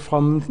 but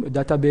from a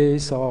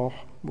database or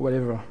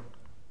whatever.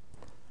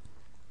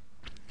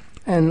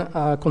 And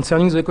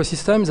concerning the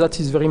ecosystem, that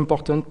is a very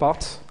important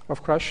part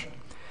of Crash.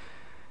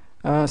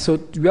 So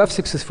we have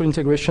successful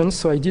integrations,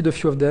 so I did a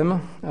few of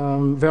them.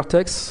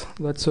 Vertex,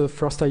 that's the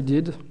first I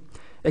did.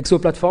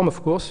 Exo platform,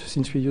 of course,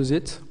 since we use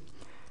it.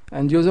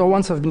 And the other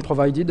ones have been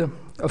provided.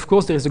 Of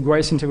course, there is a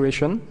Grails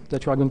integration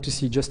that you are going to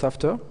see just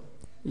after,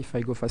 if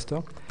I go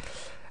faster.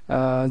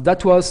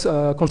 That was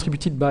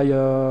contributed by,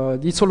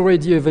 it's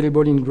already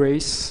available in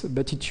Grails,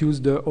 but it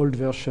used the old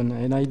version.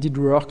 And I did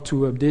work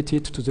to update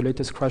it to the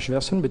latest Crash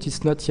version, but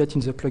it's not yet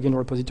in the plugin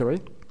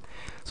repository.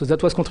 So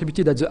that was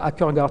contributed at the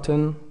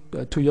Hackergarten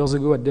 2 years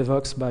ago at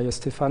Devox by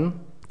Stefan.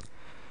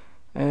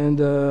 And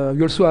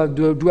we also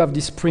do have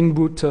this Spring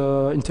Boot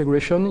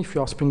integration if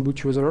you are a Spring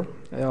Boot user,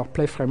 or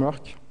Play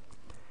framework.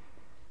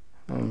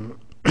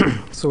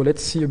 So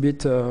let's see a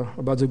bit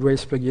about the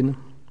Grails plugin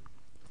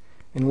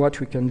and what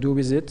we can do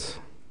with it.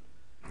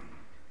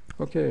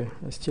 Okay,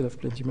 I still have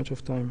plenty much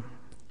of time.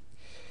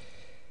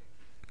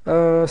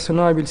 So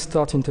now I will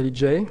start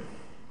IntelliJ.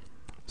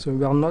 So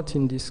we are not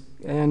in this,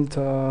 and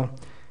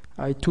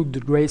I took the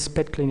Grails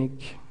Pet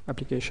Clinic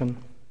application.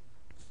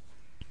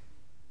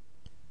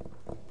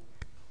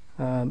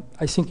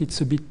 I think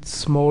it's a bit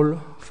small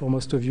for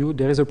most of you.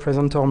 There is a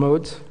presenter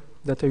mode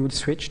that I will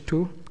switch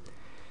to.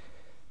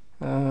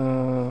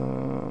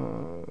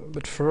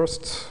 But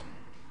first,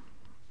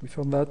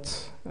 before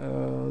that,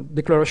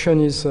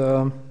 declaration is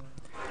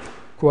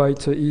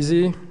quite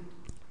easy.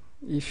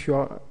 If you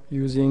are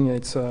using.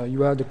 It's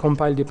you have the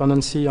compile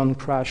dependency on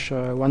Crash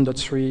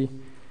 1.3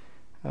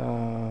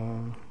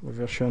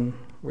 version.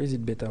 Where is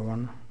it? Beta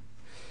 1.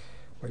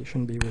 Well, it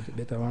shouldn't be with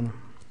beta 1,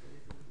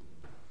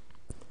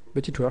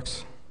 but it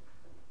works.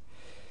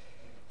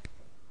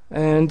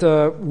 And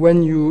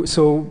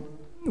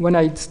when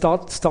I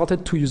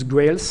started to use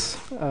Grails,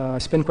 I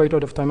spent quite a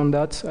lot of time on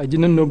that. I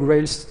didn't know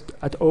Grails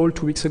at all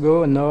 2 weeks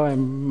ago, and now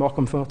I'm more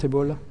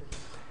comfortable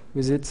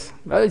with it.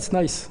 Well, it's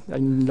nice. I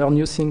learn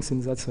new things,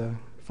 and that's a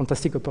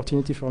fantastic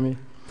opportunity for me.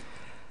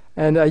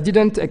 And I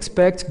didn't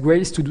expect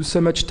Grails to do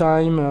so much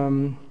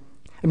time.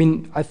 I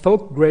mean, I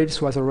thought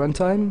Grails was a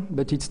runtime,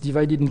 but it's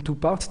divided in 2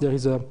 parts. There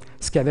is a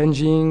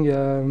scavenging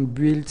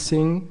build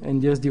thing,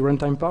 and there's the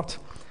runtime part.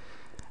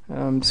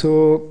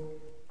 So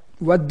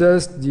what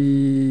does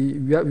we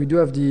do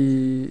have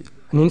an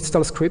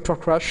install script for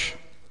Crash,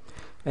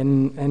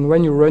 and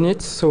when you run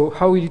it, so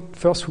how will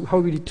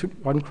it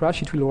run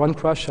Crash? It will run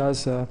Crash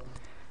as a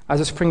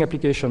Spring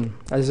application,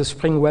 as a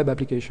Spring web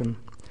application.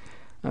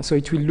 So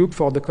it will look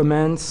for the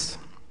commands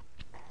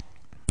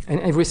and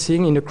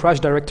everything in the Crash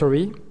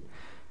directory,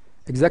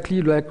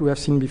 exactly like we have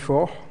seen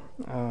before.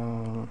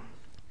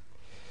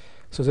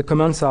 So the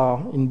commands are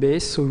in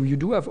base, so you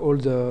do have all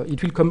the,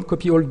 it will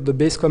copy all the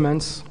base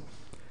commands,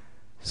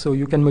 so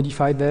you can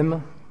modify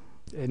them,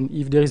 and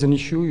if there is an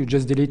issue, you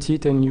just delete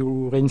it and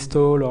you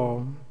reinstall,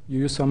 or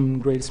you use some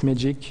Grails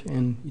magic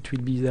and it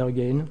will be there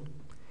again.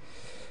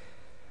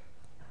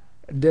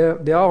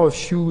 There are a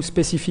few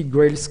specific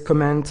Grails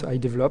commands I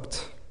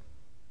developed,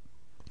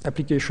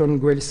 application,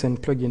 Grails,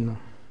 and plugin.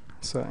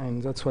 So,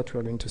 and that's what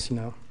we're going to see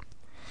now.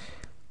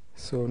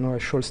 So now I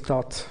shall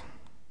start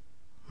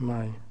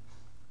my,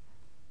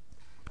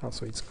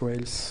 so it's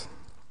Grails,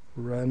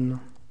 run,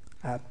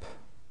 app.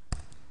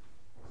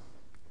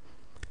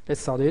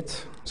 Let's start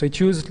it. So it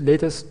used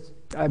latest,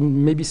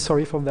 I'm maybe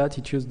sorry for that,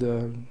 it used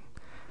the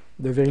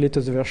very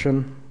latest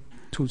version,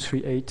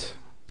 2.3.8.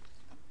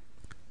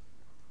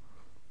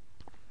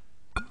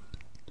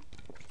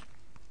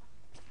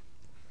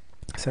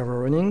 Server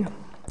running.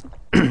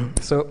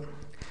 So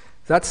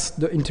that's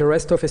the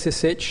interest of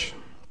SSH,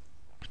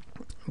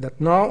 that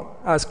now,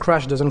 as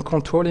Crash doesn't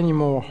control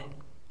anymore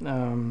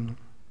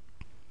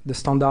the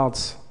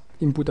standards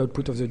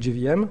input-output of the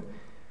JVM,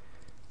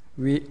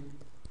 we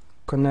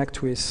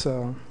connect with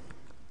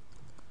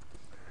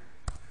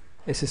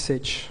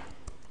SSH,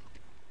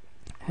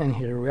 and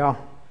here we are.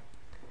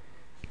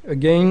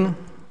 Again,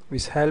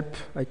 with help,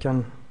 I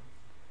can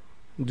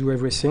do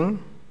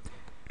everything.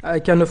 I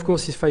can, of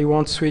course, if I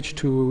want, switch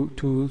to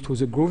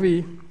the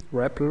Groovy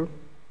REPL.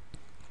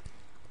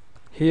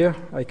 Here,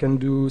 I can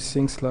do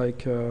things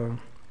like,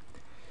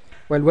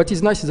 well, what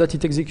is nice is that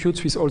it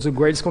executes with all the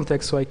Grails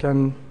context, so I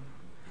can,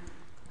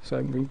 so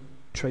I'm going to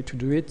try to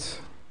do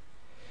it.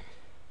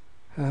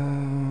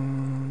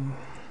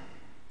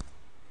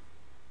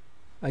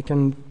 I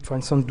can, for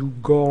instance, do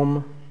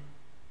GORM.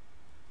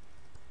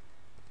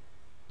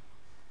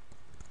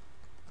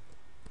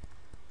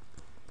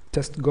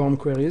 Test GORM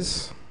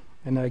queries,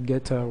 and I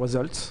get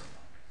results.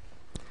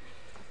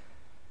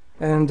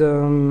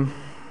 And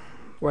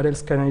what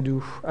else can I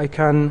do? I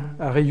can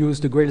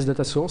reuse the Grails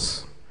data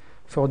source.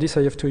 For this,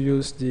 I have to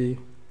use the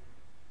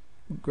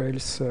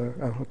Grails.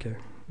 Okay,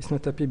 it's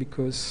not happy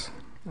because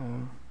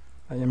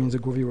I am in the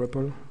Groovy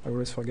REPL. I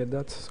always forget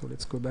that. So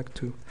let's go back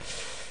to.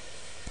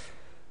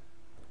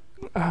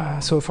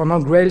 So for now,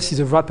 Grails is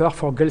a wrapper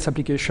for Grails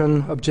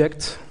application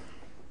object,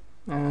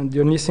 and the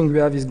only thing we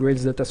have is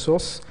Grails data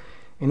source.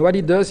 And what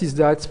it does is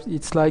that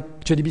it's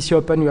like JDBC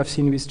Open you have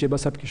seen with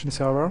JBoss application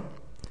server.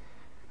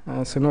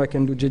 So now I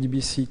can do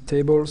JDBC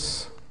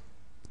tables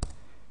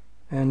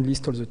and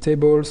list all the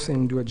tables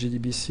and do a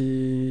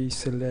JDBC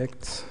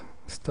select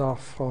star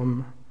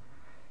from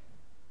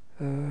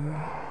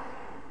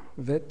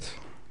vet,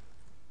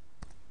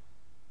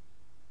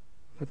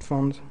 not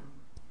found,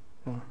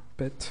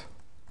 pet,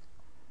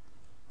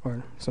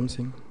 well,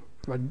 something.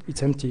 But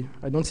it's empty.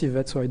 I don't see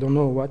vet, so I don't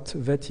know what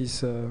vet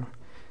is.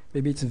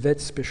 Maybe it's vet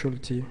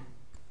specialty.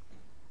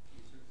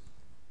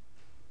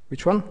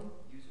 Which one?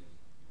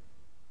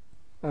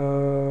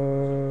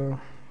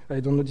 I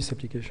don't know this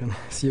application.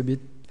 See a bit.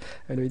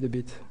 I know it a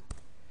bit.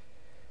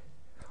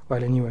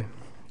 Well, anyway,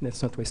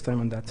 let's not waste time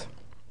on that.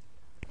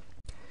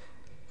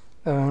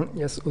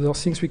 Yes, other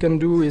things we can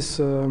do is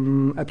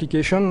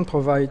application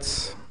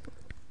provides.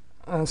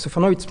 So for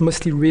now, it's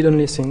mostly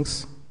read-only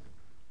things.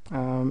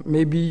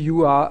 Maybe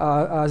you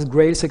are, as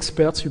Grails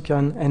experts, you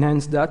can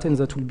enhance that, and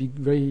that will be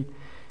very,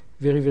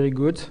 very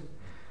good.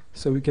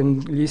 So we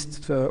can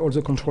list all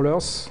the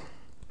controllers.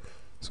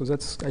 So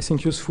that's, I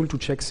think, useful to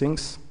check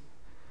things.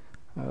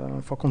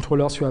 For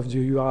controllers, you have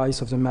the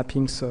URIs of the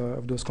mappings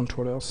of those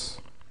controllers.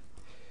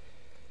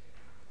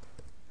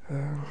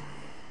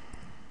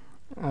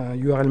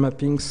 URL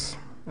mappings,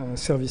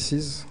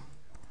 services,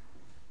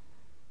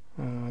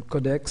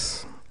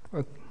 codecs.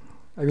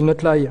 I will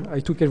not lie, I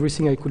took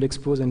everything I could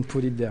expose and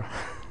put it there.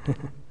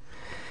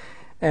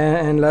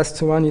 And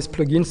last one is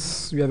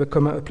plugins. We have a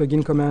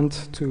plugin command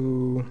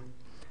to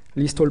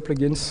list all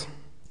plugins.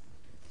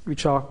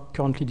 which are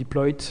currently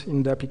deployed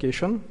in the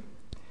application.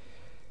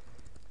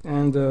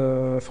 And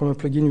from a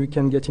plugin, we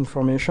can get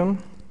information.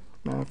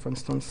 For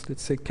instance,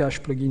 let's say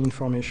cache plugin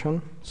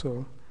information.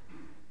 So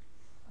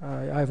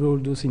I have all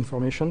those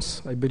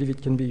informations. I believe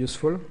it can be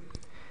useful.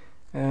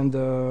 And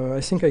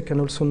I think I can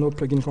also know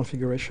plugin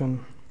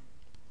configuration.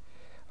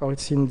 Or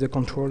it's in the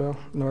controller,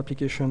 no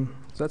application.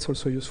 That's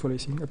also useful, I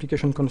think.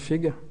 Application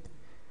config.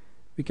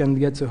 We can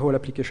get the whole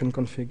application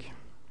config.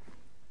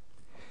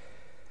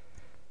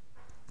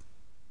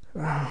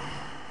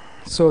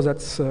 So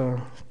that's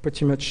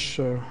pretty much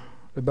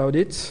about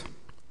it.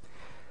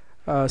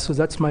 So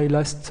that's my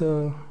last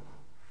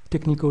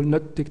technical,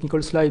 not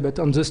technical slide, but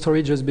on the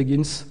story just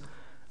begins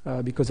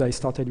because I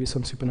started with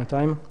some Supernova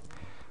time.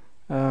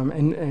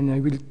 And I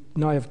will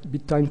now have a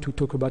bit time to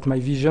talk about my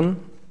vision.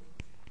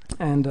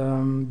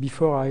 And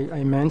before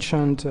I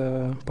mentioned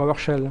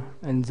PowerShell,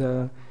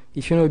 and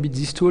if you know a bit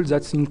this tool,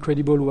 that's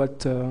incredible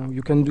what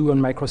you can do on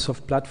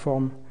Microsoft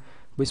platform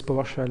with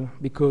PowerShell.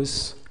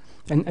 Because,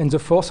 and the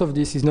force of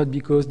this is not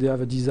because they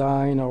have a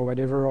design or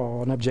whatever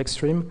or an object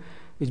stream.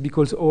 It's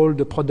because all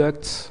the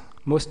products,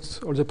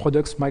 all the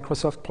products,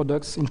 Microsoft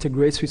products,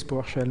 integrates with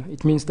PowerShell.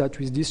 It means that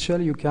with this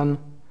shell you can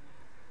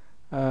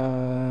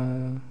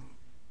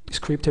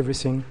script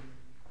everything.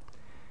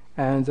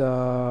 And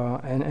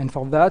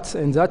for that,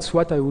 and that's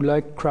what I would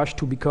like Crash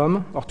to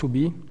become or to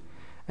be.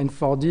 And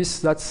for this,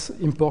 that's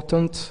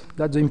important.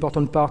 That's the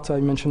important part I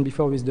mentioned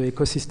before with the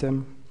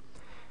ecosystem.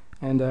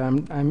 And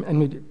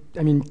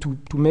I mean,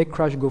 to make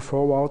Crash go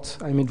forward,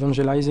 I'm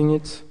evangelizing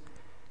it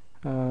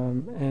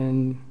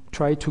and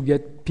try to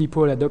get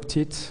people adopt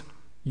it,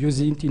 use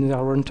it in their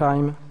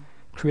runtime,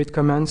 create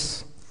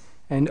commands,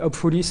 and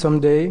hopefully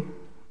someday,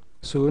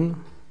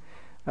 soon,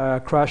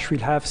 Crash will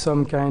have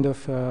some kind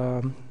of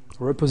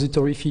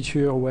repository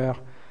feature where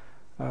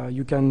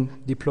you can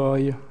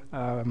deploy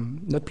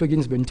not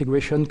plugins but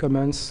integration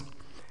commands,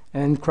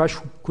 and Crash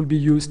could be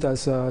used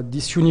as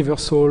this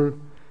universal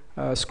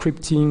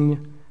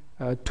scripting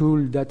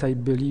tool that I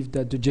believe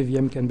that the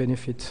JVM can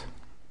benefit.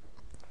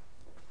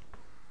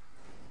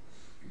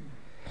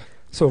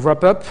 So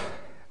wrap up.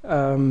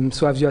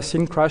 So as you have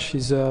seen, Crash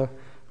is a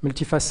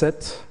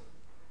multifaceted,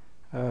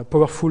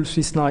 powerful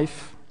Swiss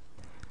knife.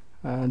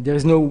 There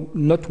is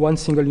not one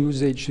single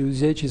usage.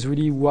 Usage is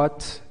really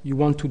what you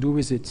want to do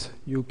with it.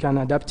 You can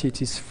adapt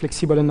it. It's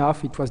flexible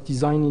enough. It was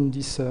designed in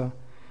this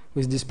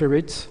with this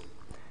spirit,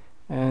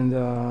 and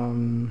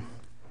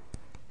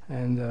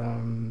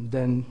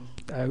then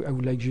I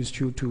would like just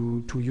you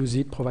to use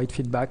it, provide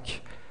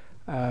feedback,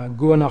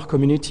 go on our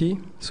community.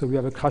 So we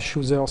have a Crash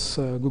users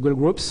Google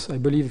groups. I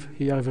believe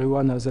here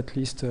everyone has at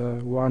least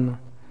one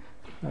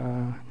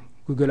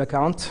Google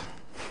account.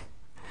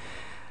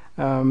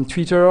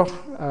 Twitter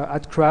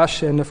at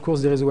Crash, and of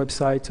course there is a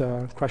website,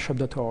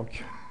 crashshop.org.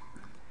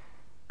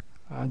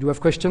 Do you have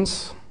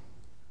questions?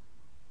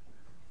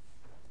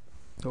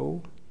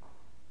 No?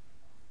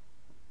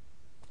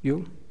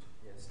 You?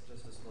 Yes,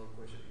 just a small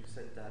question. You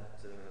said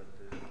that the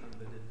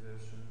embedded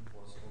version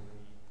was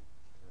only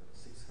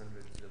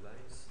 600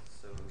 kilobytes,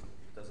 so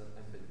it doesn't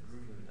embed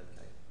Groovy in that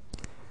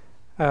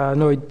kind?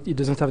 No, it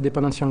doesn't have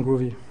dependency on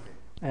Groovy. Okay.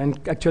 And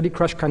actually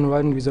Crash can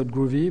run without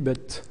Groovy,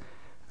 but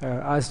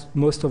as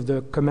most of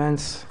the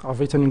commands are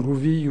written in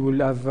Groovy, you will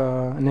have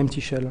an empty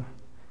shell.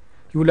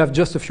 You will have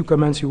just a few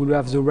commands. You will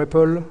have the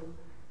REPL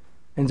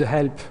and the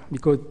help,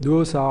 because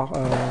those are,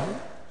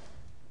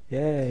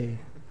 yay,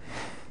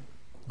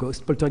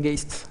 ghost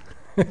poltergeist.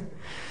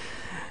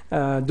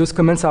 Those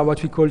commands are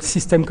what we call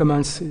system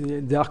commands.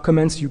 They are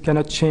commands you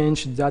cannot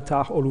change that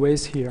are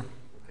always here.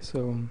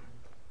 So,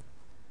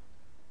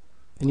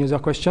 any other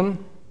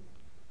question?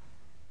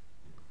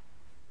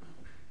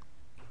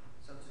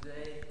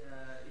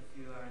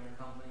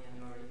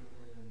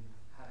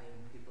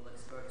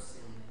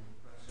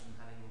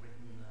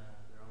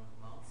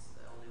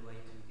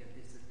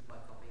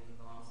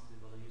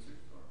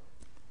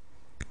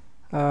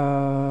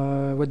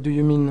 What do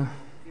you mean? If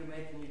you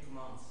make new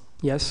commands.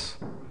 Yes.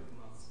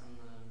 Commands, and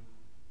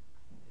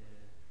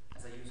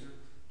as a user,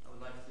 I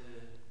would like to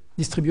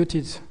distribute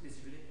it.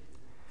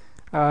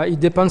 It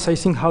depends, I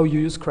think, how you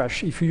use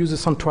Crash. If you use a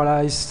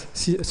centralized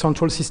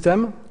central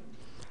system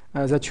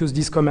that use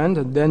this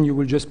command, then you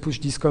will just push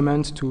this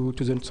command to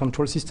the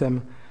central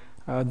system.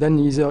 Then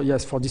either,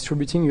 yes, for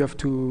distributing, you have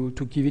to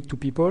give it to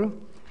people.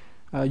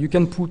 You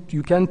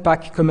can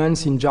pack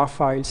commands in jar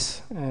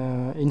files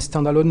in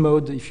standalone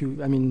mode.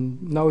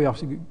 Now we are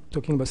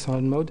talking about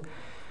standalone mode.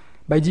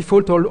 By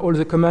default, all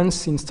the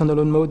commands in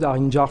standalone mode are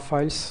in jar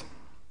files,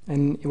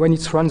 and when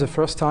it's run the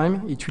first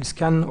time, it will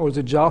scan all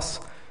the jars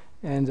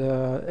and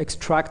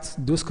extract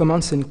those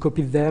commands and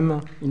copy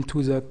them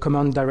into the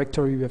command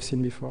directory we have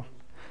seen before.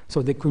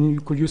 So they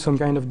could use some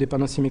kind of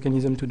dependency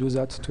mechanism to do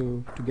that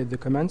to get the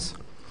commands.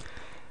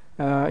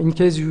 In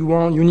case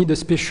you need a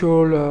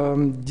special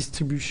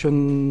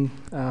distribution,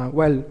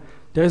 well,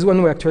 there is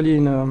one way actually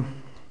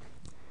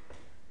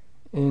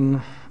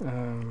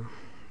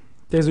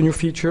there's a new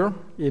feature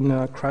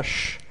in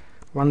Crash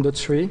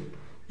 1.3.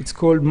 It's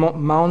called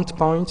mount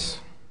points.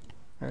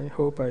 I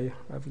hope I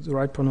have the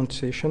right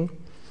pronunciation.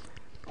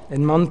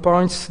 And mount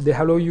points,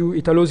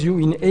 it allows you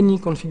in any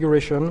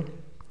configuration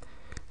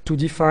to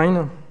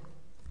define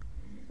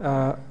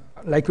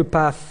like a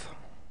path.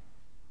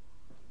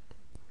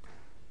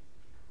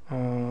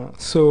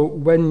 So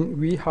when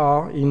we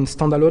are in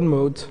standalone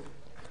mode,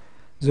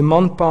 the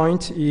mount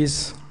point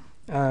is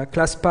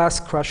class pass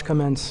crash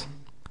commands.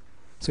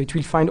 So it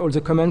will find all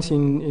the commands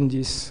in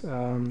this.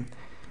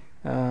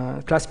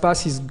 Class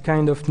pass is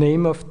kind of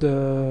name of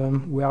the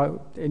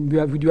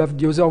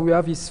the other we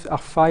have is R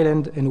file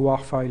and war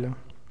file.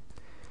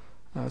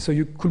 So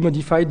you could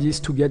modify this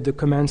to get the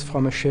commands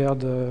from a shared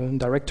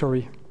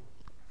directory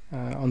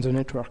on the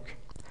network.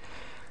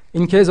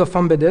 In case of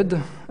embedded,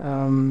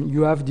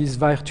 you have this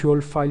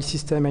virtual file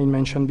system I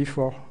mentioned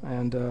before,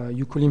 and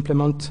you could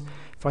implement,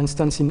 for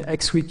instance, in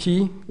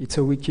XWiki, it's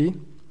a wiki.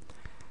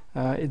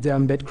 They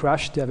embed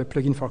Crash, they have a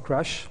plugin for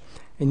Crash.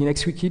 And in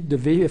XWiki, the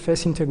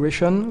VFS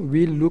integration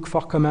will look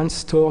for commands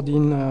stored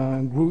in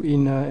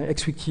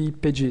XWiki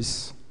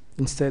pages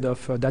instead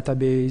of a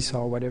database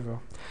or whatever.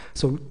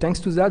 So thanks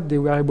to that, they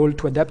were able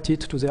to adapt it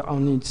to their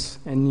own needs.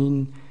 And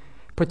in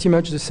pretty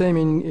much the same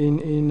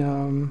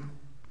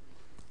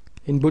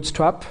in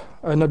Bootstrap,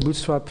 not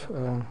Bootstrap,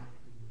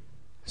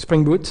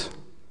 Spring Boot.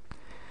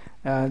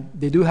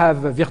 They do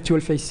have a virtual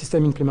file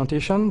system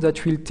implementation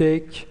that will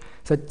take,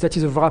 that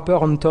is a wrapper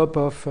on top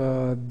of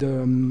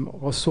the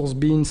resource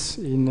bins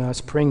in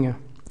Spring.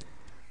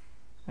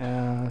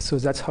 So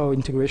that's how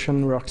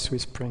integration works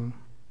with Spring.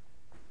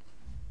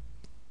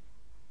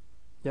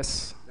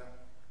 Yes?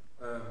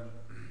 Yeah.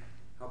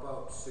 How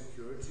about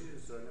security?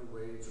 Is there any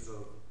way to sort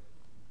of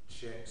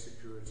check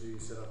security,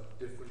 set up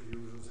different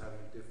users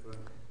having different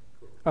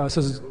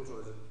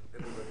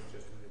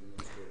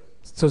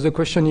So the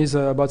question is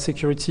about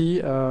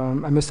security.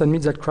 I must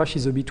admit that Crash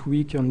is a bit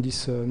weak on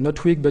this.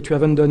 Not weak, but we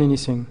haven't done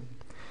anything.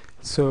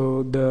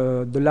 So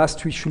the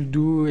last we should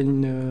do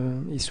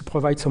is to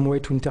provide some way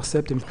to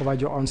intercept and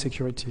provide your own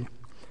security.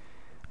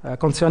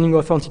 Concerning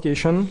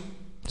authentication,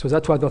 so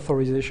that was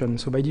authorization.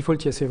 So by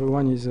default, yes,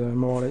 everyone is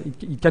more.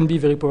 It can be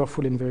very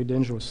powerful and very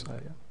dangerous.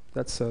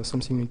 That's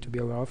something you need to be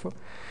aware of.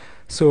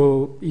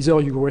 So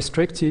either you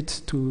restrict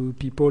it to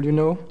people you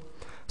know.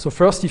 So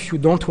first, if you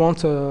don't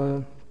want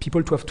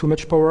people to have too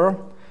much power,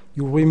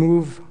 you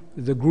remove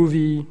the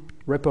Groovy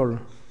REPL,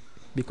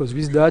 because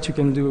with that you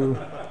can do.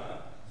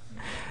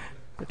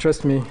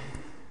 Trust me.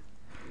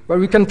 Well,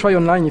 we can try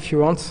online if you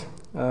want.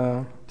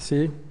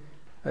 See,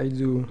 I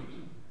do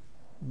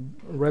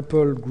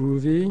REPL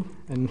Groovy,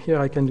 and here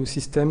I can do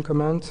system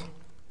command,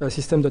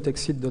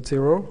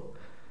 system.exit.0.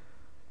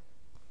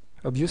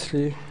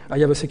 Obviously, I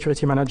have a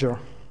security manager,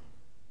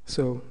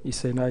 so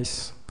it's a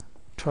nice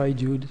try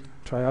dude,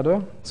 try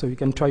harder. So you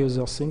can try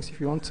other things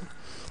if you want.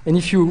 And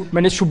if you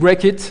manage to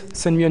break it,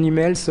 send me an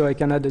email so I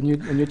can add a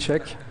new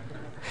check,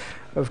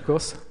 of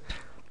course.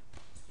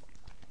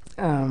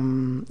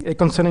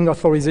 Concerning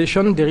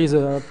authorization, there is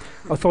a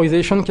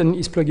authorization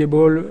is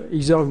pluggable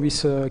either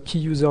with a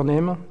key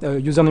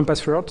username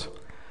password,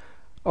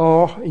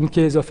 or in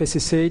case of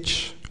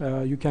SSH,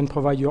 you can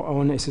provide your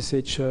own an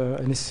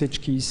SSH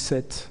key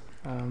set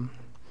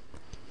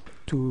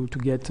to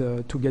get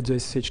the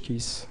SSH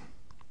keys.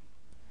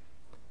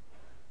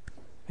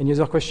 Any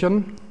other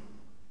question?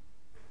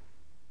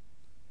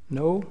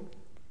 No?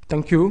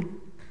 Thank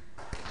you.